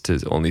teams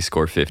to only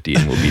score 50,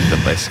 and we'll beat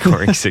them by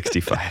scoring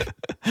 65.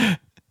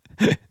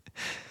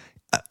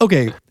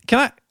 Okay,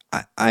 can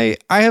I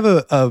have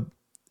a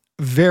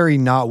very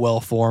not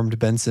well-formed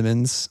Ben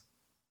Simmons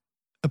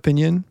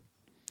opinion.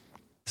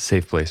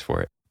 Safe place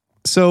for it.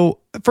 So,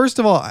 first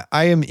of all,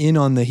 I am in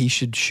on the he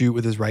should shoot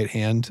with his right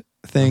hand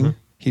thing.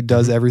 He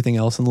does everything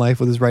else in life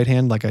with his right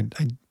hand. Like I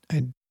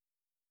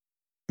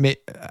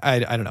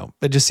don't know.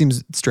 It just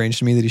seems strange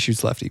to me that he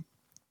shoots lefty.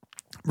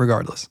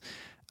 Regardless,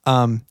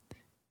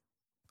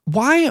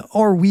 why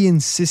are we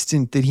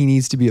insistent that he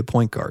needs to be a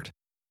point guard?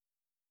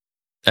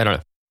 I don't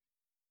know.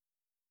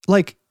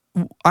 Like,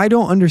 I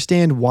don't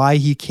understand why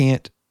he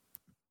can't.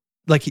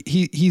 Like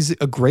he's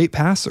a great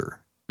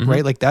passer,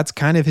 right? Like that's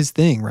kind of his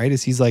thing, right?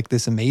 Is he's like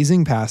this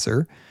amazing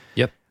passer.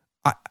 Yep.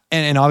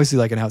 And obviously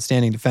like an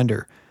outstanding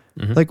defender.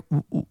 Like,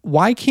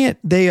 why can't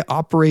they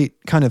operate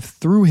kind of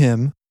through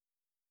him,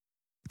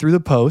 through the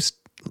post,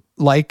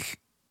 like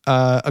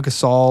a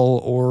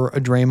Gasol or a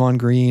Draymond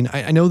Green?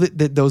 I know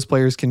that those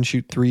players can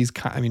shoot threes.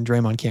 I mean,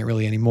 Draymond can't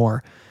really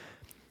anymore.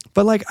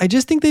 But, like, I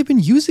just think they've been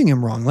using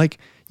him wrong. Like,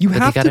 they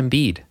got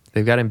Embiid.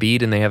 They've got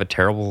Embiid, and they have a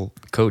terrible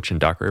coach in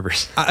Doc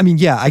Rivers. I mean,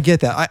 yeah, I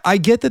get that. I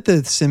get that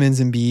the Simmons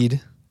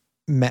Embiid,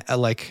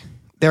 like,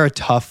 they're a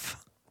tough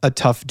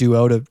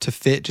duo to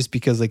fit just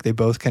because, like, they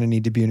both kind of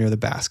need to be near the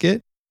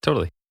basket.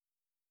 Totally.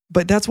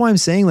 But that's why I'm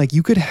saying, like,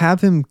 you could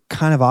have him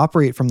kind of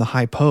operate from the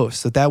high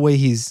post. So that way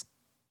he's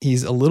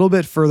a little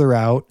bit further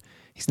out.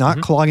 He's not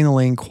clogging the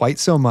lane quite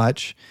so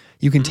much.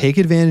 You can take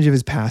advantage of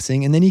his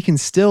passing, and then he can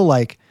still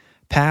like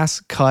pass,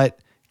 cut,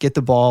 get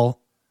the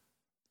ball,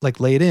 like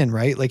lay it in,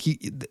 right? Like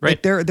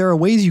like there are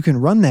ways you can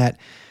run that.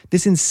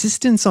 This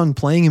insistence on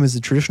playing him as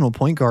a traditional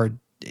point guard,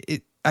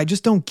 I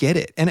just don't get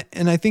it.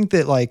 And I think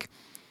that, like,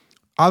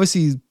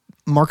 obviously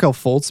Markelle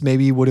Fultz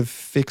maybe would have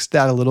fixed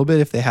that a little bit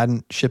if they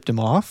hadn't shipped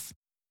him off.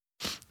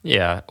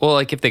 Yeah. Well,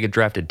 like if they could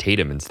drafted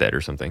Tatum instead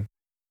or something.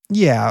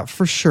 Yeah,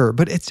 for sure.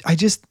 But I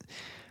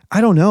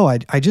don't know.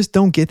 I just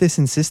don't get this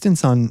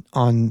insistence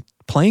on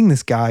playing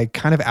this guy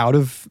kind of out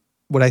of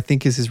what I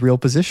think is his real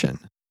position.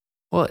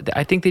 Well,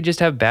 I think they just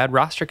have bad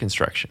roster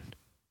construction.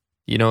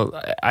 You know,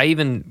 I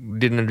even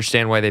didn't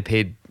understand why they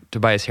paid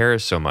Tobias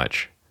Harris so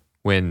much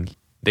when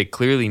they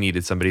clearly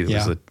needed somebody that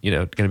was,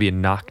 going to be a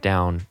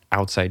knockdown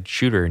outside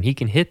shooter, and he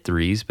can hit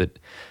threes, but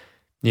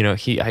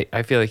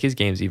I feel like his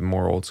game's even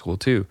more old school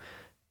too.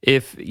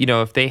 If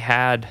they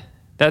had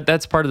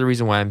that's part of the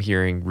reason why I'm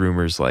hearing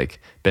rumors like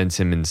Ben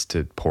Simmons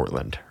to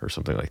Portland or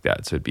something like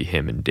that. So it'd be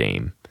him and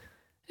Dame.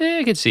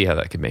 I could see how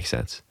that could make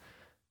sense.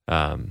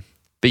 But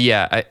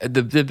yeah,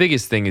 the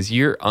biggest thing is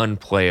you're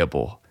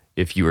unplayable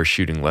if you are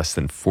shooting less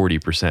than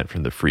 40%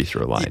 from the free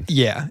throw line.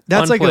 Yeah,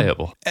 that's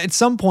unplayable. At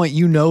some point,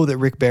 that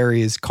Rick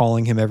Barry is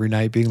calling him every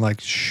night, being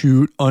like,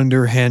 shoot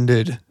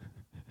underhanded.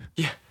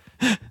 Yeah.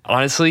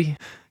 Honestly,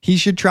 he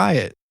should try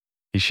it.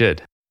 He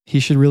should. He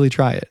should really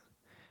try it.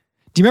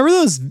 Do you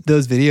remember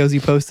those videos he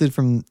posted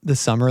from the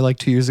summer, like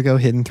 2 years ago,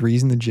 hitting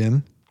threes in the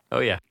gym? Oh,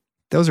 yeah.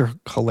 Those are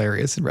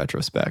hilarious in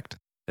retrospect.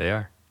 They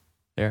are.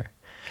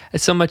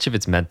 And so much of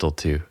it's mental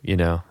too,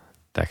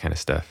 that kind of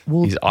stuff.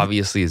 Well, He's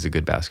obviously is a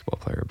good basketball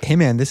player. Hey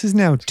man, this is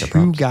now two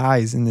problems.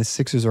 guys in this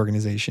Sixers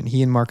organization,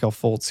 he and Markelle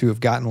Fultz, who have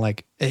gotten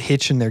like a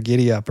hitch in their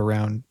giddy up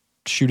around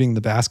shooting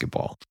the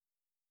basketball.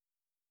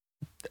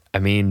 I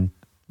mean,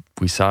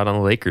 we saw it on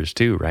the Lakers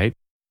too, right?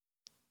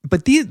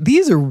 But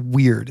these are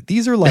weird.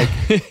 These are like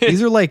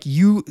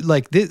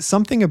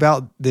something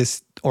about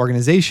this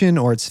organization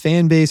or its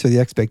fan base or the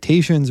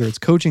expectations or its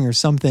coaching or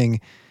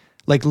something,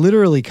 like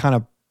literally kind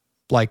of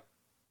like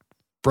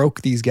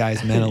broke these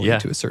guys mentally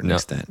to a certain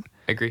extent.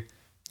 I agree.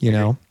 You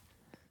know,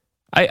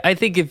 I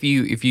think if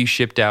you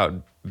shipped out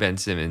Ben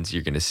Simmons,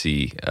 you're going to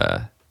see,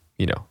 I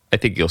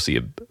think you'll see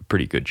a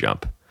pretty good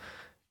jump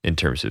in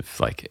terms of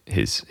like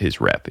his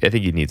rep. I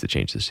think he needs to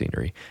change the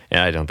scenery, and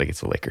I don't think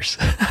it's the Lakers.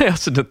 I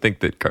also don't think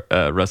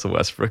that Russell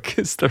Westbrook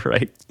is the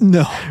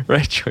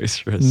right choice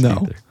for us.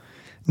 Either.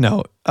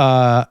 No.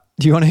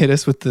 Do you want to hit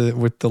us with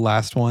the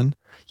last one?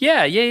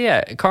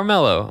 Yeah.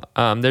 Carmelo.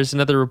 There's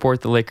another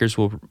report the Lakers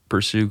will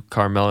pursue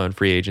Carmelo in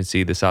free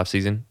agency this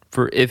offseason.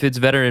 If it's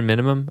veteran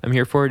minimum, I'm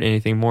here for it.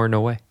 Anything more,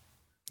 no way.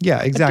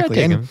 Yeah, exactly.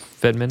 I'd take him.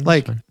 Vet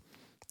minimum,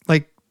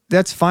 like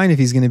that's fine if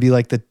he's going to be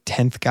like the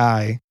 10th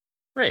guy,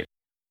 right,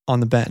 on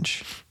the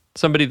bench.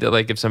 Somebody that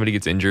like if somebody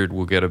gets injured,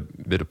 will get a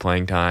bit of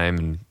playing time,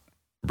 and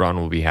Bron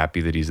will be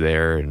happy that he's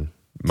there and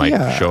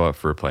might show up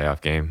for a playoff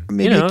game.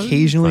 Maybe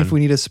occasionally, if we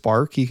need a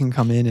spark, he can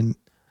come in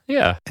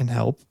and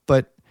help.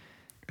 But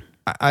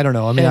I don't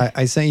know. I mean,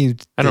 I sent you.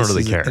 I don't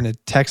really care in a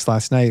text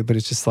last night, but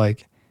it's just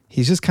like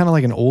he's just kind of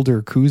like an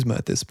older Kuzma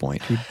at this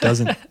point who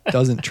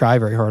doesn't try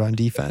very hard on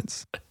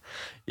defense.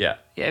 Yeah.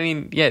 I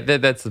mean,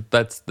 that's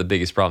the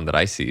biggest problem that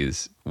I see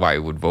is why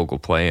would Vogel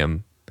play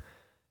him?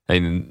 I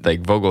mean,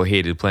 like Vogel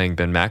hated playing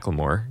Ben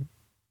McLemore.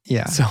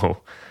 Yeah.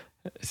 So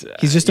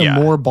he's just a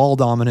more ball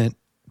dominant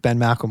Ben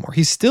McLemore.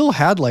 He still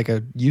had like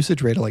a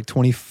usage rate of like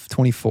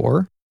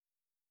 24.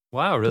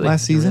 Wow, really?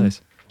 Last season.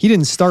 He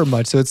didn't start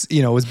much, so it's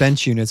it was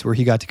bench units where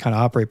he got to kind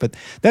of operate. But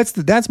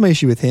that's my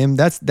issue with him.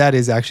 That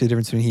is actually the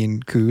difference between he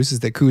and Kuz,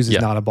 is that Kuz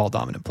is not a ball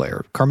dominant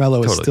player.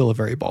 Carmelo is still a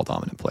very ball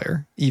dominant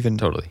player, even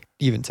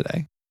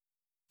today.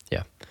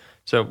 Yeah.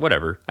 So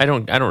whatever. I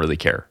don't really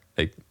care.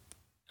 Like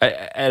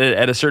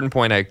at a certain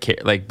point, I care.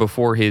 Like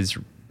before his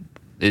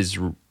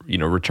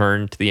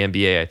return to the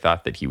NBA, I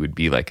thought that he would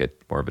be like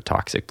more of a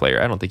toxic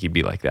player. I don't think he'd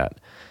be like that.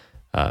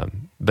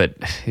 But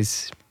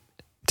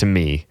to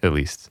me at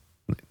least,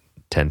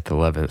 10th,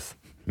 11th,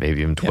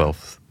 maybe even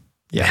 12th.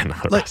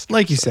 Yeah.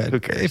 Like you said,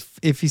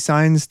 if he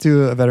signs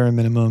to a veteran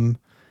minimum,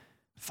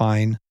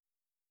 fine.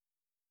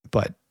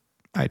 But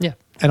I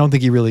don't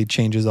think he really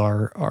changes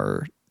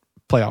our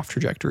playoff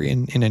trajectory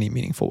in any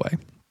meaningful way.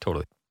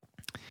 Totally.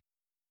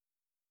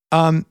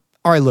 All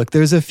right, look,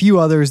 there's a few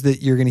others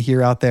that you're going to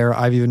hear out there.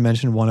 I've even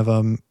mentioned one of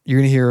them. You're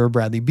going to hear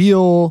Bradley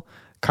Beal,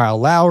 Kyle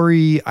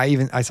Lowry.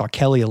 I saw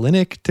Kelly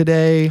Olynyk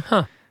today.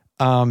 Huh.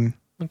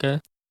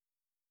 Okay.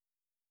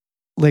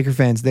 Laker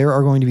fans, there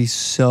are going to be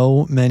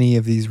so many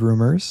of these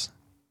rumors.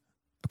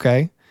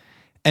 Okay.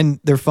 And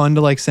they're fun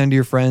to like send to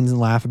your friends and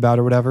laugh about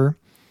or whatever.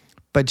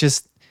 But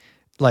just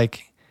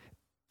like,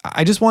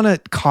 I just want to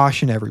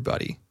caution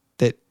everybody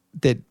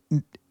that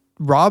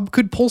Rob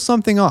could pull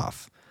something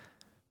off.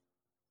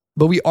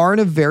 But we are in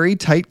a very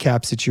tight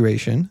cap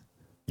situation.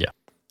 Yeah.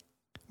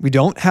 We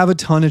don't have a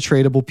ton of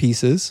tradable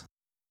pieces.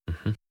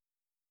 Mm-hmm.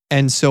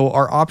 And so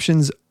our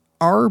options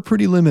are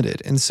pretty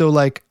limited. And so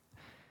like,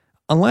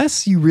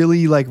 unless you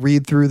really like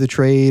read through the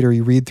trade or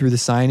you read through the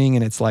signing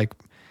and it's like,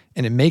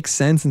 and it makes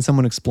sense and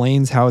someone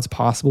explains how it's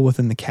possible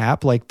within the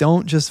cap, like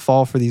don't just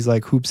fall for these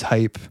like hoops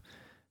hype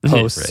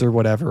posts or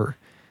whatever.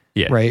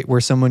 Yeah. Right.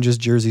 Where someone just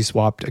jersey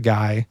swapped a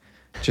guy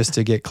just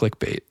to get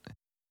clickbait.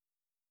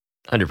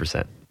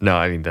 100%. No,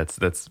 I mean,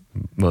 that's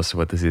most of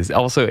what this is.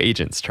 Also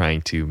agents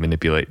trying to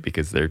manipulate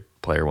because their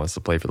player wants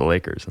to play for the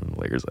Lakers and the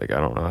Lakers like,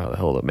 I don't know how the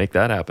hell to make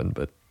that happen,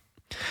 but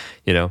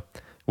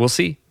we'll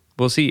see.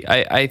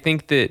 I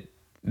think that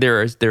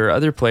there are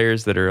other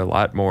players that are a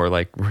lot more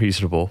like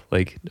reasonable,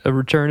 like a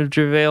return of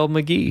JaVale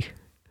McGee.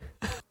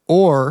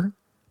 Or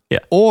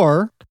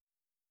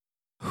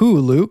who,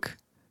 Luke?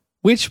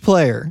 Which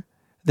player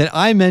that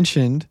I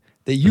mentioned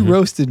that you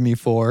roasted me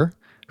for,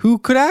 who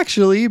could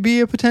actually be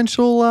a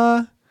potential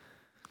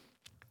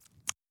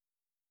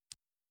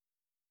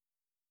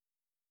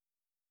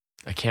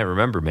I can't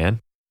remember, man.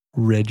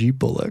 Reggie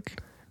Bullock.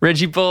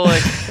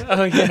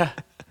 Oh yeah.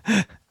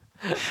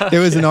 There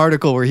was an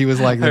article where he was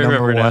like the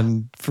number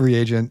one free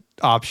agent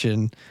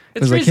option.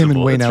 It was like him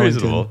and Wayne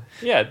Ellington.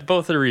 Yeah,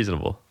 both are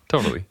reasonable.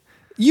 Totally.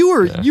 You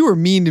were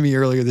mean to me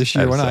earlier this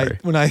year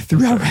when I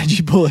threw out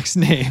Reggie Bullock's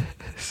name.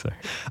 Sorry.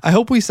 I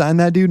hope we sign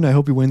that dude and I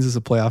hope he wins us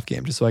a playoff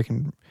game just so I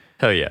can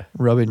hell yeah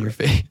rub it in your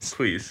face.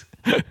 Please.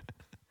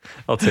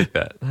 I'll take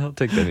that. I'll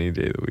take that any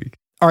day of the week.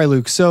 All right,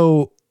 Luke.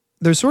 So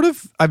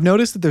I've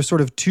noticed that there's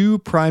sort of two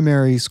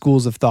primary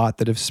schools of thought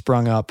that have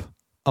sprung up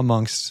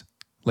amongst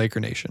Laker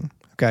Nation.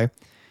 Okay.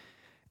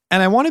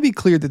 And I want to be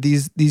clear that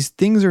these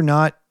things are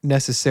not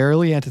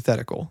necessarily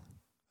antithetical.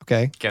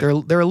 Okay.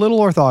 They're a little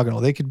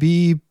orthogonal. They could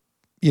be,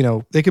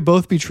 they could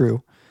both be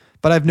true.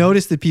 But I've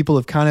noticed that people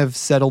have kind of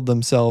settled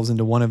themselves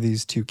into one of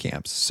these two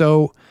camps.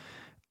 So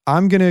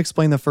I'm going to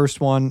explain the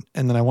first one,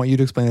 and then I want you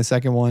to explain the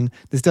second one.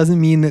 This doesn't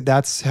mean that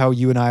that's how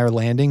you and I are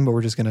landing, but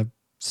we're just going to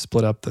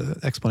split up the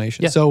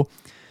explanation. Yeah. So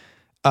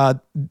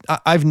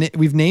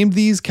we've named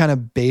these kind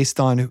of based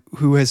on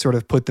who has sort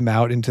of put them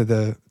out into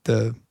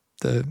the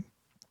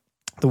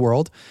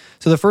world.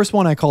 So the first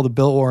one I call the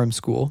Bill Oram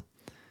School,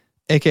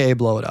 aka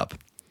Blow It Up.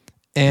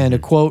 And a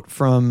quote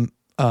from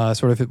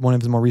sort of one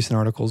of his more recent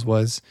articles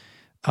was,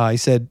 he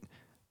said,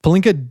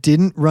 Pelinka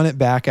didn't run it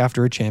back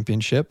after a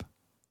championship.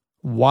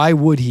 Why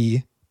would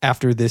he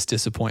after this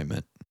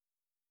disappointment?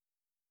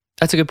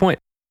 That's a good point.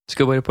 It's a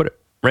good way to put it,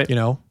 right? You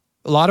know,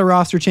 a lot of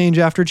roster change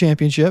after a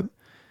championship.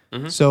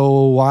 Mm-hmm.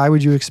 So why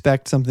would you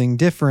expect something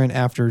different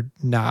after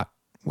not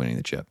winning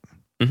the chip?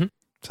 Mm-hmm.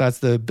 So that's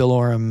the Bill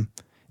Oram,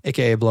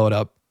 aka Blow It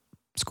Up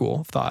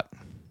school of thought.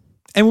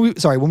 And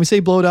when we say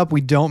blow it up,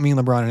 we don't mean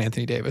LeBron and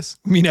Anthony Davis.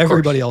 We mean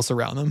everybody else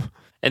around them.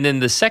 And then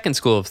the second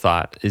school of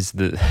thought is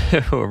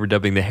what we're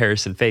dubbing the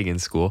Harrison Fagan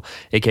school,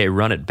 aka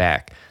run it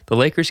back. The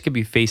Lakers could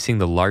be facing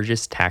the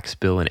largest tax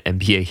bill in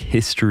NBA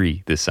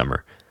history this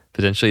summer,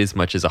 potentially as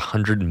much as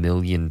 $100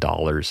 million,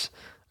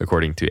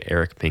 according to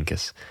Eric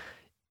Pincus.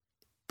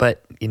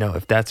 But, you know,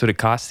 if that's what it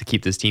costs to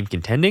keep this team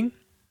contending,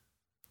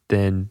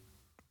 then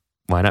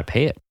why not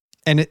pay it?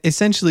 And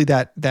essentially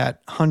that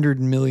 $100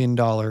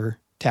 million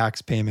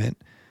tax payment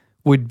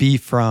would be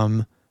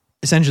from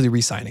essentially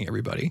re-signing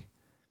everybody.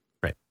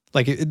 Right.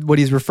 Like what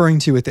he's referring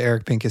to with the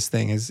Eric Pincus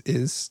thing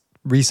is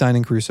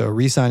re-signing Caruso,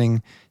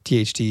 re-signing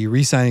THT,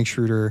 re-signing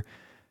Schroeder,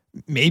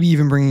 maybe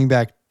even bringing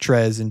back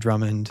Trez and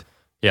Drummond.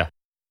 Yeah.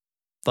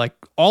 Like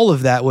all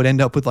of that would end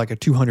up with like a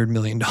 $200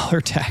 million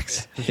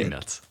tax. That'd be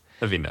nuts.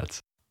 That'd be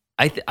nuts.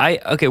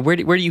 Okay, where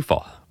do you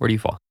fall? Where do you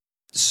fall?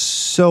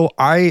 So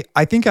I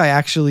think I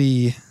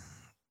actually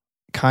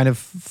kind of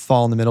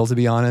fall in the middle, to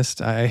be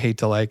honest. I hate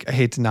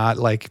to not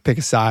like pick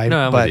a side. No,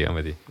 I'm but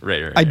with you.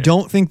 Right. I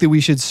don't think that we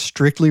should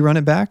strictly run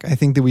it back. I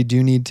think that we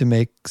do need to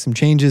make some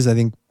changes. I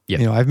think, Yep.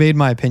 you know, I've made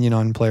my opinion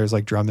on players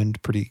like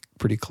Drummond pretty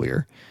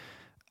clear.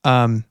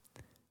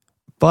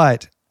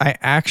 But I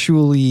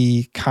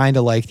actually kind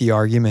of like the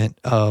argument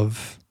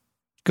of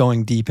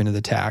going deep into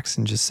the tax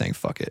and just saying,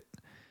 fuck it.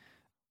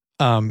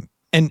 And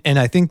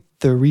I think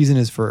the reason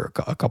is for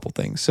a couple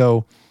things.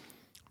 So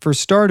for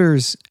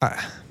starters,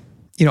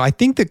 you know, I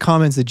think the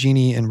comments that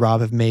Jeannie and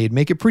Rob have made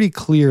make it pretty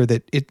clear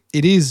that it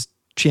is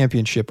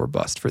championship or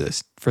bust for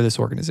this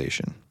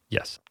organization.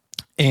 Yes.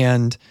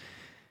 And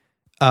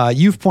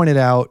you've pointed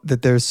out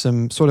that there's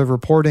some sort of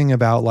reporting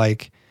about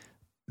like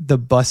the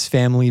Buss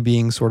family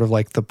being sort of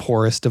like the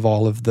poorest of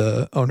all of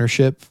the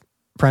ownership,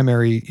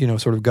 primary, you know,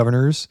 sort of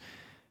governors.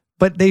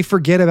 But they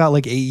forget about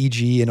like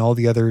AEG and all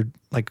the other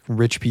like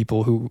rich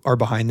people who are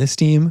behind this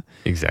team.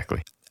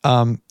 Exactly.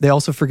 They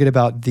also forget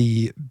about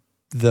the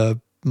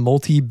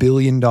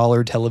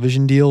multi-billion-dollar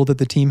television deal that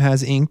the team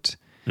has inked.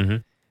 Mm-hmm.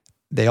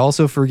 They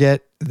also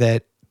forget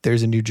that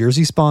there's a New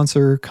Jersey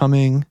sponsor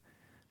coming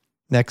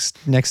next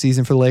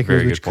season for the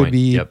Lakers, which could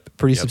be a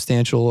pretty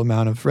substantial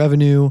amount of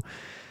revenue.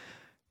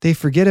 They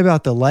forget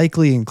about the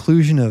likely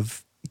inclusion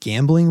of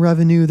gambling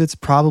revenue that's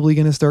probably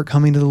going to start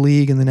coming to the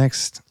league in the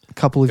next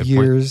couple of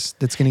years.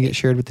 That's going to get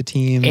shared with the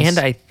teams. And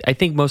I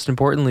think most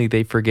importantly,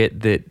 they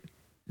forget that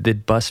the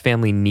Buss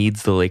family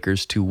needs the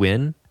Lakers to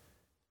win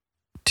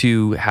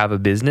to have a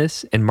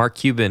business, and Mark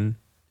Cuban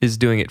is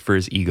doing it for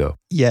his ego.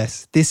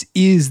 Yes, this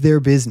is their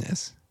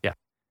business. Yeah.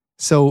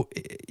 So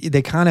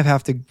they kind of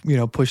have to, you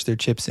know, push their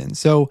chips in.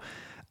 So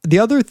the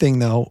other thing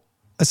though,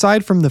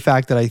 aside from the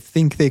fact that I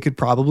think they could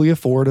probably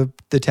afford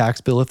the tax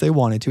bill if they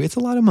wanted to, it's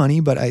a lot of money,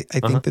 but I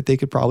think that they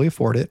could probably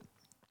afford it.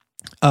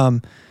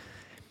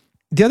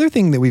 The other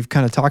thing that we've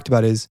kind of talked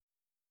about is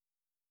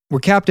we're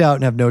capped out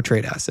and have no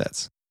trade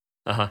assets.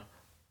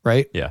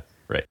 Right? Yeah,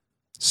 right.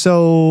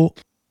 So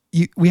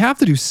we have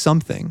to do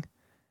something.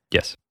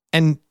 Yes.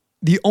 And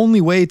the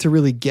only way to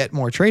really get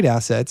more trade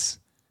assets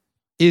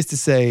is to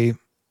say,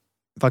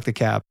 fuck the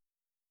cap.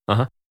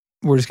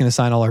 We're just going to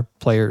sign all our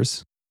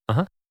players.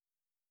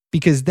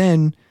 Because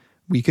then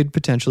we could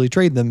potentially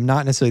trade them,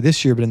 not necessarily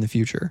this year, but in the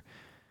future.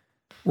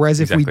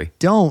 Whereas if we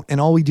don't, and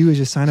all we do is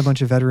just sign a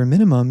bunch of veteran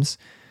minimums,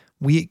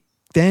 we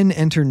then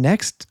enter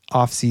next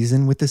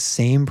offseason with the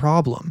same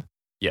problem.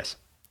 Yes.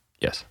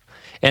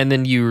 And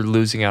then you're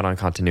losing out on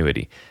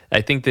continuity.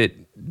 I think that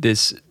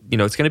this, you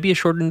know, it's going to be a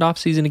shortened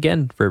offseason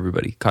again for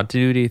everybody.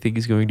 Continuity, I think,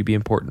 is going to be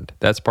important.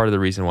 That's part of the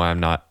reason why I'm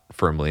not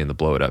firmly in the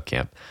blow it up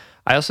camp.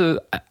 I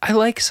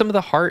like some of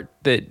the heart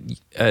that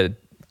a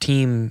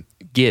team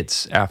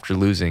gets after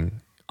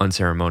losing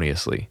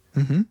unceremoniously.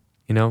 You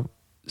know,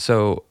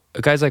 so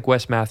guys like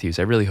Wes Matthews,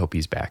 I really hope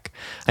he's back.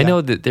 Yeah. I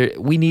know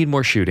that we need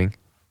more shooting.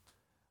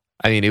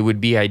 I mean, it would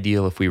be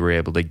ideal if we were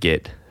able to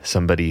get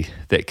somebody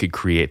that could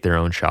create their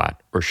own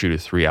shot or shoot a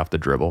three off the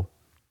dribble.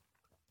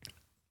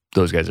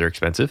 Those guys are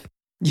expensive.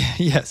 Yeah,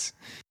 yes.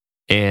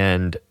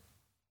 And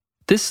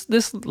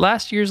this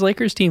last year's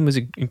Lakers team was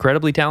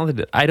incredibly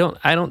talented. I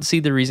don't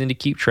see the reason to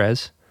keep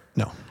Trez.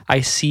 No.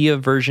 I see a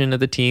version of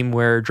the team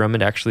where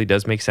Drummond actually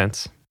does make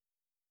sense.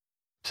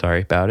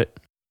 Sorry about it.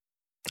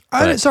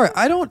 I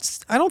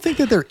don't think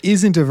that there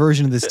isn't a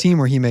version of this team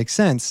where he makes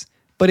sense,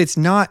 but it's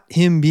not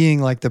him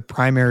being like the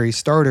primary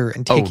starter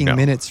and taking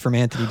minutes from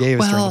Anthony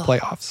Davis during the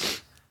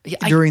playoffs. Yeah,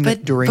 during the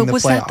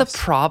was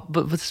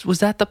playoffs. Was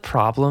that the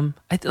problem?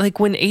 Like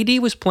when AD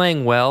was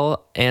playing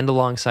well and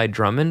alongside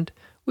Drummond,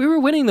 we were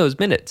winning those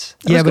minutes.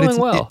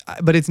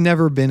 But it's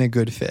never been a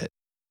good fit.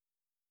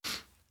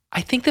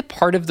 I think that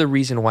part of the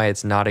reason why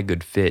it's not a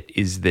good fit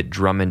is that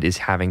Drummond is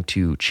having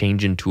to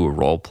change into a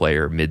role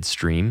player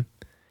midstream.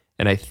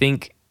 And I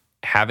think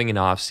having an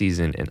off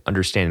season and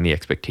understanding the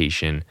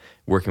expectation,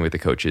 working with the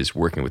coaches,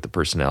 working with the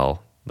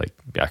personnel, like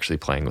actually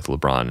playing with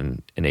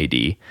LeBron and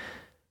AD,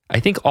 I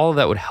think all of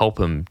that would help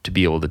him to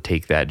be able to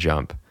take that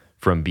jump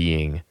from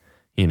being,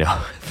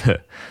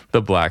 the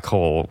black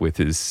hole with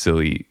his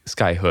silly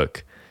sky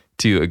hook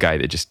to a guy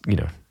that just,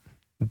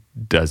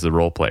 does the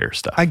role player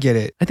stuff. I get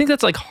it. I think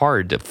that's like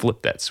hard to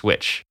flip that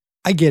switch.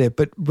 I get it.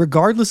 But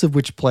regardless of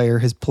which player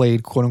has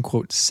played quote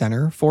unquote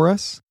center for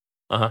us,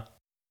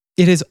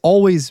 it has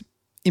always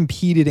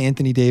impeded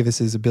Anthony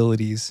Davis's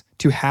abilities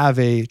to have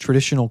a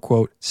traditional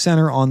quote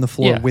center on the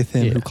floor with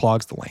him who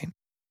clogs the lane.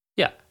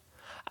 Yeah,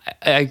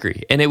 I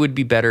agree. And it would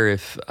be better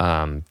if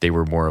they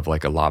were more of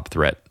like a lob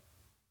threat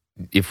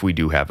if we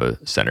do have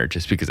a center,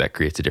 just because that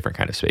creates a different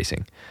kind of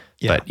spacing.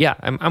 Yeah. But yeah,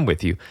 I'm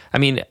with you. I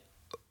mean,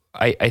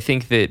 I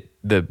think that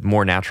the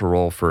more natural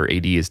role for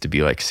AD is to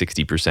be like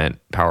 60%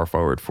 power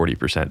forward,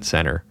 40%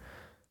 center,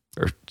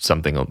 or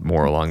something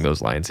more along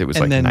those lines. It was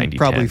and like 90-10. And then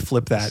probably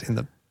flip that in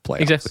the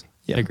playoffs. Exactly.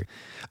 Yeah. I agree.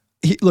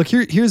 Look,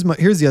 here's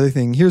the other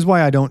thing. Here's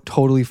why I don't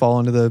totally fall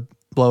into the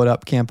blow it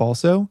up camp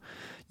also.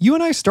 You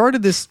and I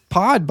started this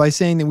pod by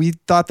saying that we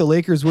thought the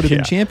Lakers would have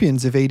been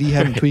champions if AD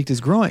hadn't tweaked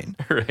his groin.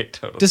 Right,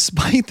 totally.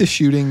 Despite the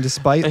shooting,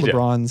 despite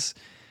LeBron's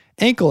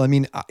ankle. I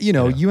mean,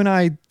 you and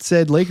I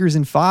said Lakers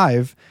in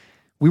 5.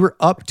 We were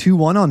up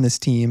 2-1 on this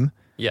team.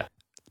 Yeah.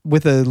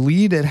 With a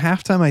lead at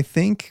halftime, I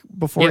think,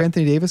 before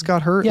Anthony Davis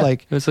got hurt. Yeah,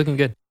 it was looking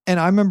good. And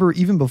I remember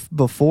even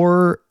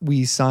before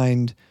we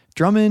signed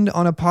Drummond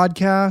on a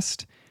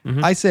podcast,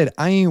 I said,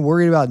 I ain't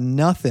worried about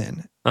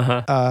nothing.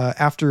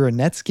 After a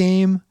Nets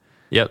game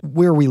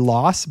where we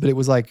lost, but it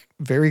was like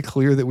very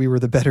clear that we were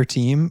the better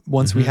team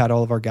once we had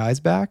all of our guys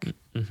back.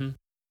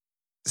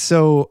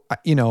 So,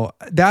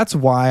 that's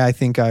why I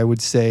think I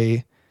would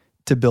say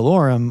to Bill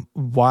Oram,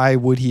 why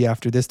would he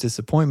after this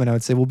disappointment? I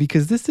would say, well,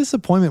 because this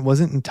disappointment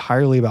wasn't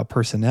entirely about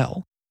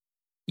personnel.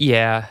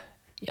 Yeah.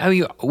 I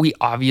mean, we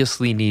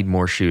obviously need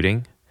more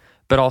shooting,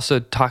 but also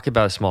talk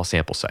about a small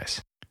sample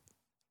size.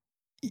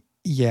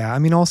 Yeah. I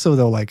mean, also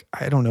though, like,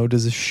 I don't know,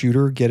 does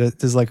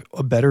like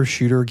a better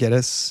shooter get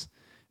us?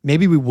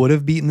 Maybe we would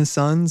have beaten the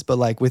Suns, but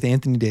like with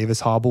Anthony Davis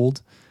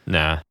hobbled,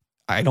 nah,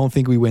 I don't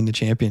think we win the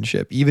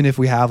championship, even if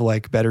we have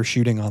like better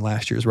shooting on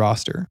last year's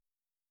roster.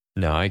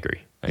 No, I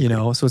agree.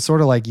 So it's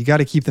sort of like you got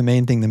to keep the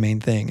main thing.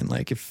 And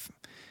like if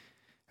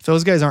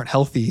those guys aren't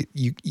healthy,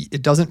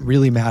 it doesn't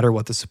really matter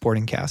what the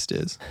supporting cast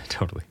is.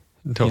 Totally.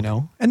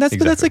 And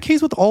that's the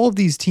case with all of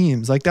these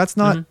teams. Like that's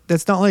not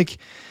like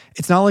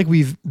it's not like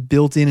we've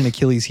built in an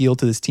Achilles heel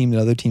to this team that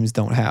other teams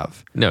don't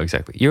have. No,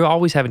 exactly. You're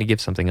always having to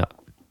give something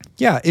up.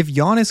 Yeah, if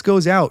Giannis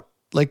goes out,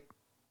 like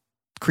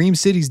Cream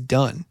City's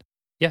done.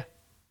 Yeah,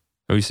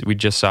 we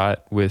just saw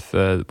it with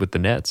the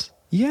Nets.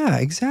 Yeah,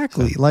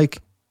 exactly.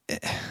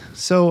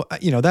 So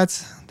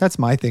that's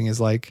my thing is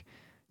like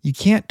you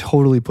can't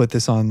totally put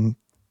this on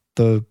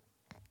the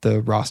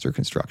roster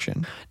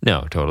construction.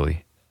 No,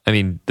 totally. I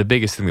mean, the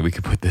biggest thing that we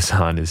could put this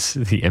on is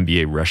the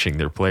NBA rushing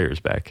their players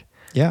back.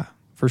 Yeah,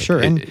 for sure.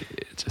 And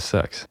it just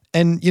sucks.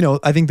 And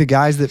I think the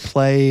guys that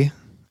play,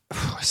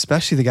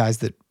 especially the guys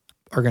that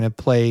are going to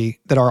play,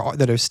 that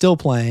are still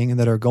playing and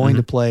that are going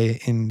to play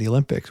in the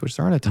Olympics, which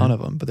there aren't a ton of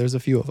them, but there's a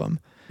few of them.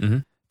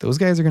 Those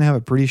guys are going to have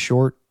a pretty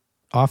short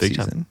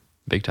offseason.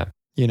 Big time.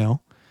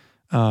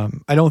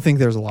 I don't think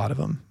there's a lot of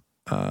them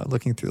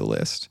looking through the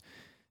list.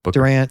 Booker.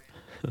 Durant.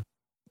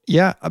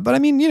 Yeah, but I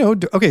mean,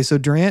 okay, so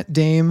Durant,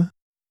 Dame,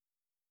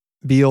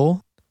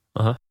 Beal,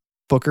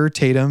 Booker,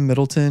 Tatum,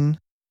 Middleton,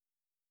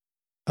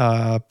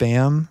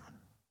 Bam,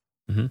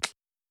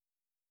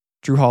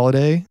 Drew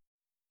Holiday,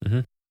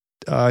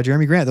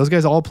 Jeremy Grant. Those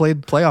guys all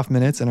played playoff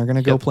minutes and are going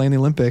to go play in the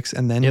Olympics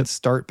and then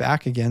start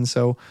back again.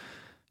 So,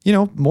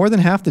 more than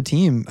half the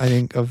team, I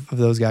think, of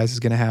those guys is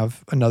going to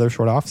have another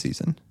short off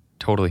season.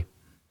 Totally.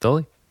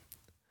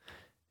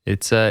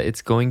 It's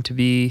going to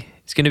be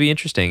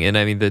interesting. And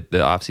I mean,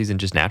 the off season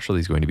just naturally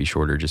is going to be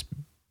shorter just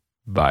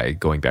by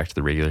going back to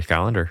the regular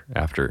calendar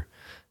after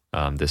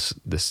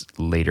this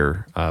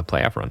later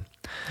playoff run.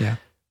 Yeah.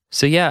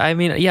 So I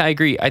mean, I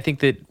agree. I think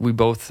that we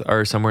both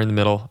are somewhere in the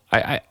middle.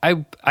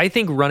 I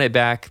think run it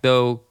back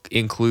though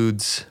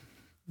includes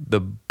the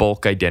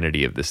bulk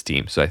identity of this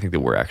team. So I think that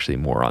we're actually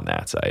more on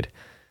that side.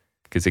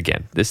 Because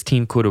again, this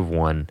team could have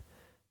won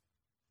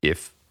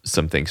if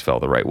some things fell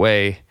the right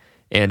way.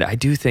 And I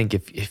do think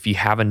if you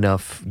have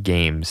enough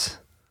games,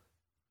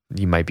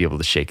 you might be able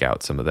to shake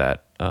out some of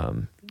that,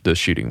 those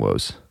shooting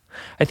woes.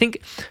 I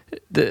think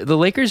the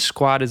Lakers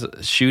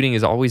squad shooting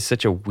is always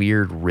such a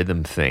weird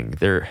rhythm thing.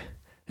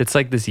 It's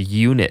like this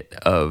unit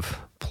of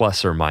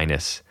plus or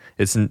minus.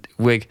 It's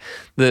like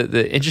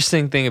the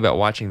interesting thing about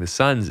watching the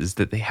Suns is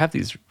that they have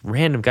these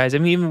random guys. I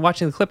mean, even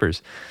watching the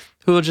Clippers,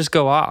 who will just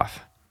go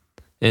off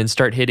and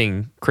start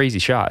hitting crazy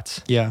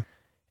shots. Yeah.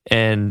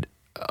 And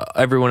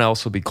everyone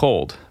else will be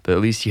cold, but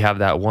at least you have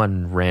that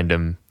one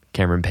random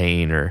Cameron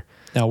Payne or.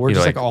 No, we're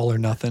just like all or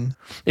nothing.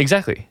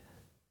 Exactly.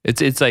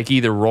 It's like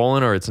either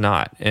rolling or it's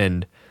not.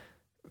 And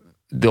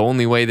the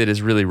only way that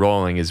it's really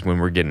rolling is when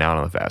we're getting out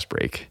on the fast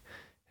break.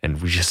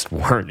 And we just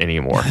weren't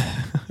anymore.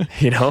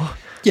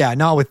 Yeah,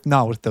 not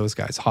with those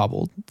guys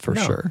hobbled for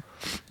sure.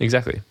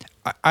 Exactly.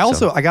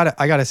 I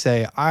gotta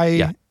say,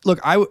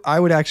 I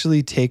would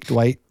actually take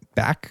Dwight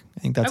back. I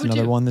think that's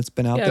another one that's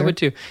been out there. I would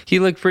too. He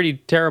looked pretty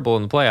terrible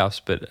in the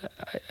playoffs, but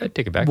I'd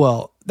take it back.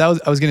 Well, I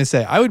was gonna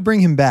say I would bring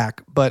him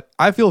back, but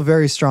I feel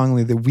very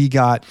strongly that we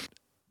got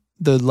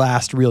the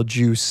last real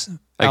juice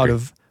out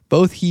of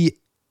both he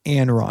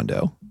and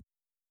Rondo.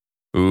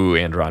 Ooh,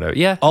 and Rondo.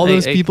 Yeah. All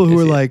those people who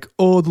were like,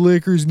 oh, the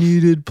Lakers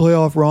needed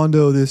playoff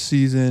Rondo this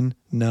season.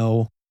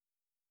 No,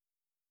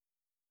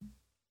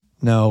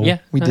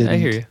 we didn't. I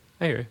hear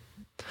you.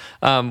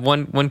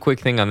 One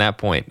quick thing on that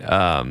point.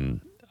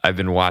 I've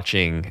been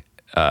watching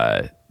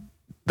the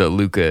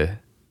Luka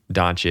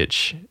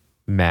Doncic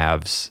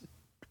Mavs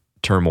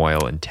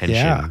turmoil and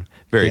tension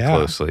very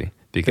closely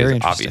because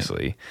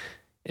obviously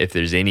if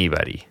there's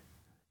anybody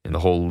in the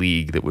whole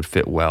league that would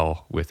fit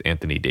well with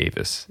Anthony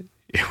Davis,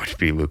 it would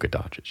be Luka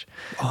Doncic.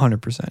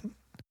 100%.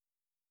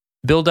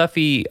 Bill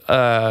Duffy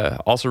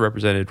also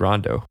represented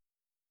Rondo.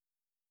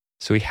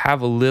 So we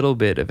have a little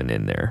bit of an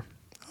in there.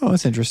 Oh,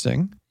 that's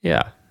interesting.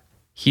 Yeah.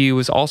 He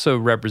was also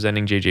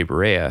representing JJ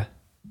Barea,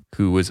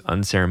 who was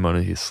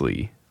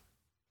unceremoniously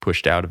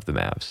pushed out of the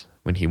Mavs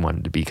when he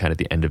wanted to be kind of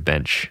the end of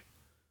bench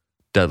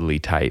Dudley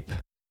type.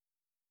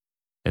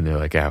 And they're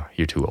like, oh,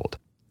 you're too old.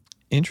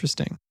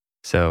 Interesting.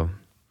 So,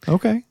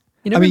 okay.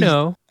 You never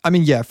know. I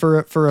mean, yeah, for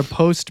a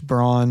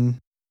post-Braun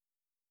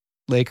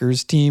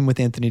Lakers team with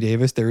Anthony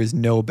Davis, there is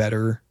no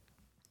better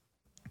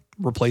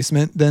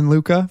replacement than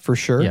Luka, for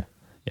sure. Yeah.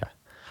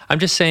 I'm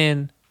just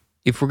saying,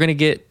 if we're going to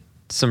get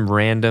some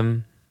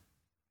random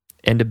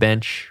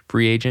end-of-bench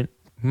free agent,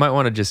 we might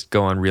want to just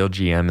go on Real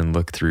GM and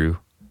look through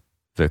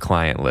the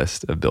client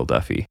list of Bill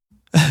Duffy.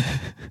 I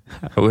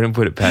wouldn't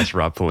put it past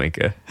Rob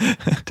Pelinka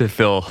to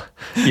fill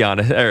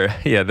Giannis,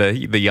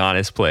 the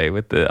Giannis play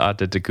with the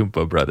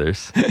Antetokounmpo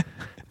brothers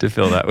to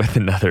fill that with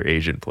another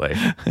agent play.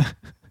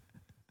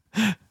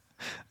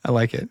 I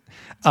like it.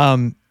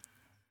 I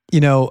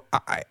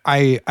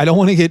don't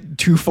want to get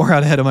too far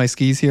out ahead of my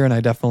skis here, and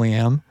I definitely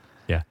am.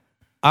 Yeah.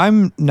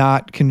 I'm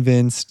not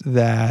convinced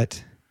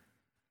that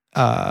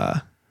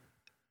that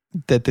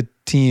the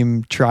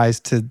team tries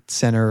to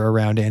center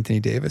around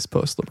Anthony Davis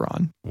post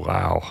LeBron.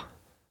 Wow.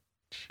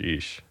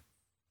 Sheesh.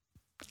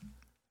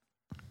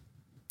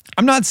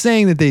 I'm not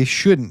saying that they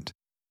shouldn't.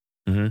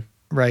 Mm-hmm.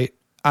 Right?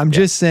 I'm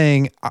just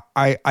saying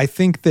I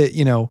think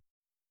that,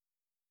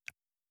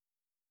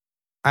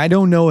 I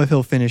don't know if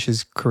he'll finish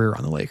his career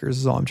on the Lakers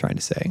is all I'm trying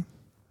to say.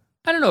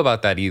 I don't know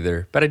about that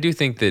either, but I do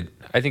think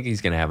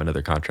he's going to have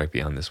another contract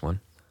beyond this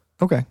one.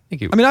 Okay.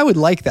 I would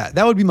like that.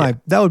 That would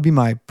be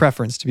my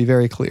preference, to be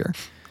very clear.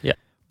 Yeah.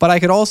 But I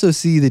could also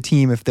see the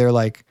team, if they're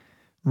like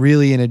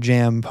really in a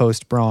jam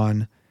post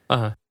Braun,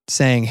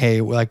 saying,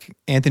 hey, like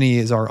Anthony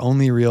is our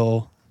only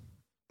real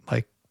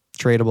like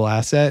tradable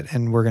asset,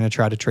 and we're going to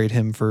try to trade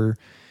him for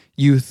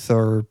youth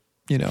or,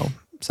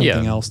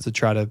 something else to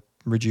try to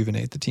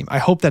rejuvenate the team. I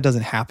hope that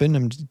doesn't happen.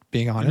 I'm just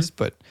being honest,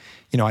 but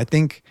I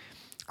think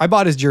I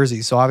bought his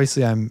jersey, so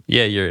obviously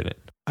you're in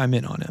it. I'm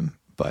in on him,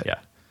 but yeah.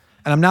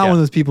 And I'm not one of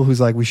those people who's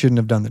like, we shouldn't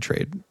have done the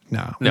trade.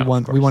 No, we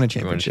won a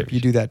championship. You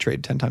do that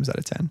trade 10 times out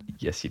of 10.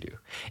 Yes, you do.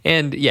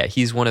 And yeah,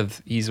 he's one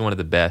of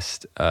the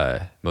best,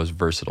 most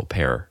versatile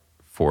pair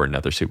for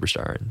another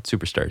superstar. And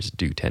superstars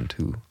do tend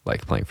to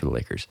like playing for the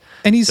Lakers.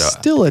 And he's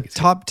still a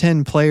top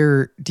 10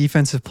 player,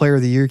 defensive player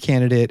of the year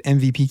candidate,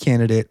 MVP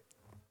candidate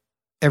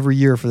every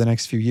year for the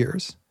next few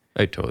years.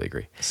 I totally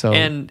agree. So,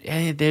 and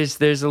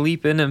there's a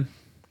leap in him.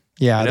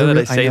 Yeah, I know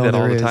that I say that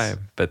all the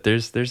time, but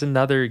there's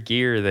another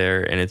gear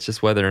there, and it's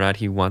just whether or not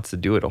he wants to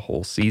do it a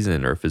whole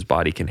season or if his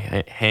body can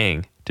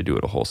hang to do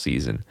it a whole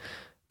season.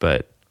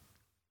 But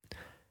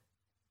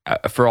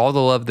for all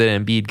the love that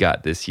Embiid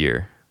got this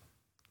year,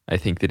 I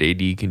think that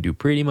AD can do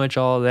pretty much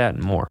all of that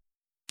and more.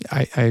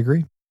 I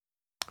agree.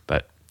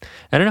 But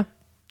I don't know.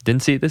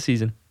 Didn't see it this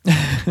season.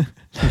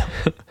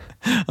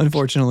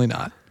 Unfortunately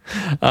not.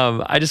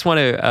 I just want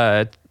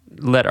to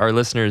let our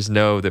listeners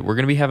know that we're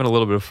going to be having a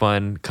little bit of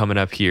fun coming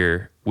up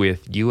here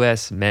with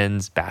U.S.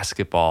 men's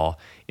basketball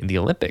in the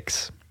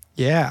Olympics.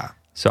 Yeah.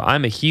 So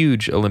I'm a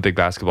huge Olympic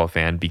basketball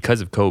fan because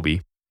of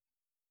Kobe.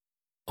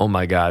 Oh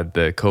my God,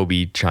 the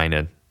Kobe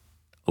China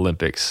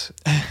Olympics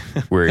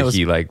where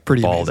he like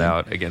balled amazing.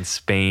 Out against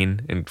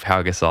Spain and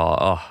Pau Gasol.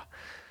 Oh,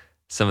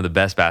 some of the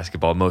best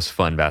basketball, most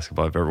fun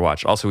basketball I've ever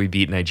watched. Also, we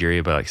beat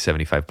Nigeria by like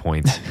 75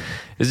 points.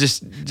 It's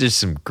just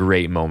some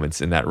great moments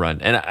in that run.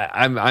 And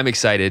I'm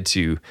excited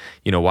to,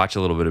 watch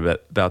a little bit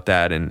about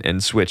that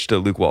and switch to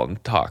Luke Walton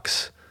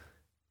talks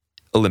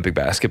Olympic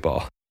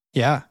basketball.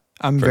 Yeah,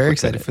 I'm very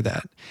excited for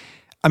that.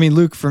 I mean,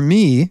 Luke, for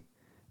me,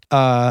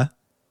 I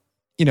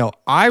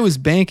was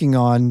banking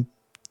on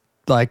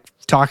like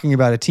talking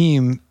about a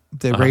team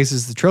that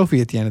raises the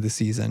trophy at the end of the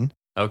season.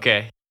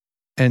 Okay.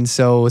 And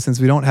so since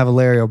we don't have a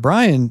Larry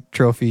O'Brien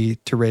trophy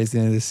to raise at the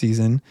end of the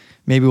season,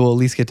 maybe we'll at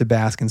least get to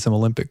bask in some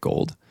Olympic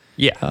gold.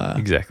 Yeah,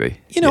 exactly.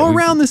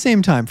 Around the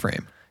same time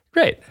frame.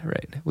 Right.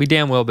 We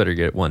damn well better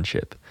get one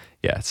chip.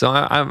 Yeah, so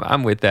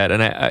I'm with that,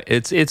 and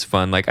it's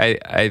fun. Like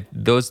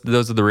those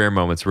are the rare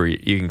moments where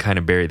you can kind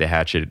of bury the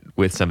hatchet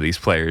with some of these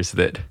players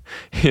that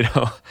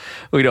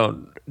we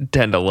don't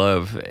tend to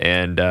love,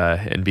 and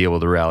be able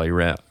to rally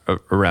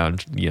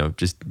around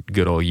just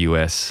good old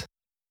U.S.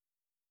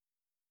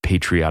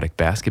 patriotic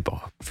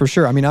basketball. For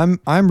sure. I mean,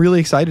 I'm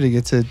really excited to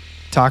get to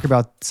talk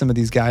about some of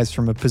these guys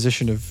from a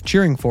position of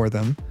cheering for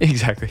them.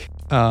 Exactly.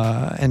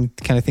 And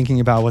kind of thinking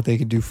about what they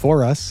could do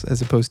for us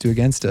as opposed to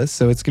against us.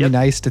 So it's going to be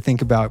nice to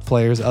think about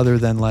players other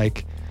than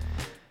like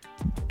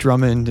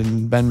Drummond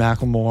and Ben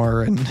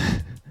McLemore and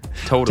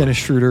Dennis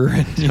Schroeder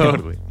and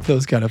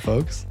those kind of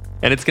folks.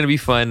 And it's going to be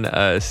fun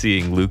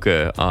seeing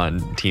Luka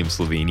on Team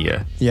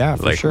Slovenia. Yeah,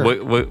 for sure.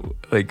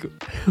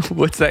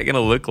 What's that going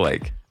to look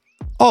like?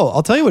 Oh,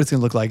 I'll tell you what it's going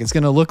to look like. It's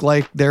going to look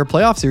like their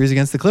playoff series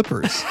against the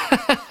Clippers.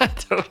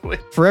 Totally.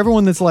 For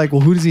everyone that's like,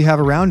 well, who does he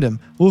have around him?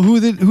 Well, who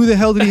the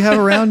hell did he have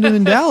around him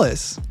in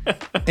Dallas?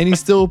 And he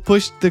still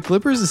pushed the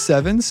Clippers to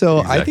 7. So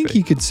I think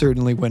he could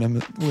certainly win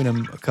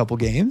him a couple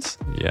games.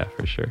 Yeah,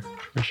 for sure.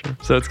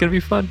 So it's going to be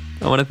fun.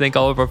 I want to thank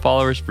all of our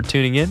followers for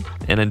tuning in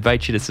and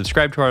invite you to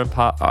subscribe to our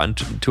pod on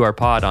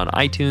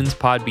iTunes,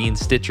 Podbean,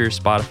 Stitcher,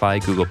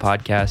 Spotify, Google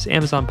Podcasts,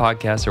 Amazon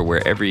Podcasts, or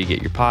wherever you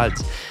get your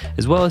pods,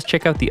 as well as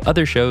check out the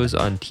other shows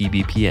on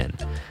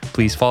TBPN.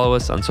 Please follow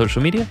us on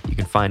social media. You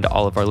can find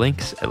all of our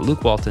links at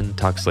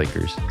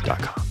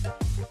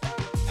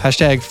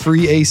LukeWaltonTalksLakers.com. #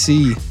 free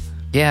AC.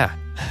 Yeah.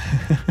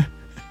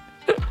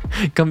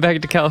 Come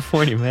back to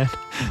California, man.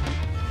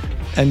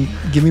 And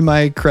give me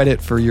my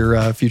credit for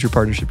your future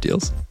partnership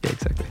deals. Yeah,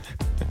 exactly.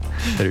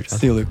 Later, John.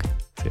 See you, Luke.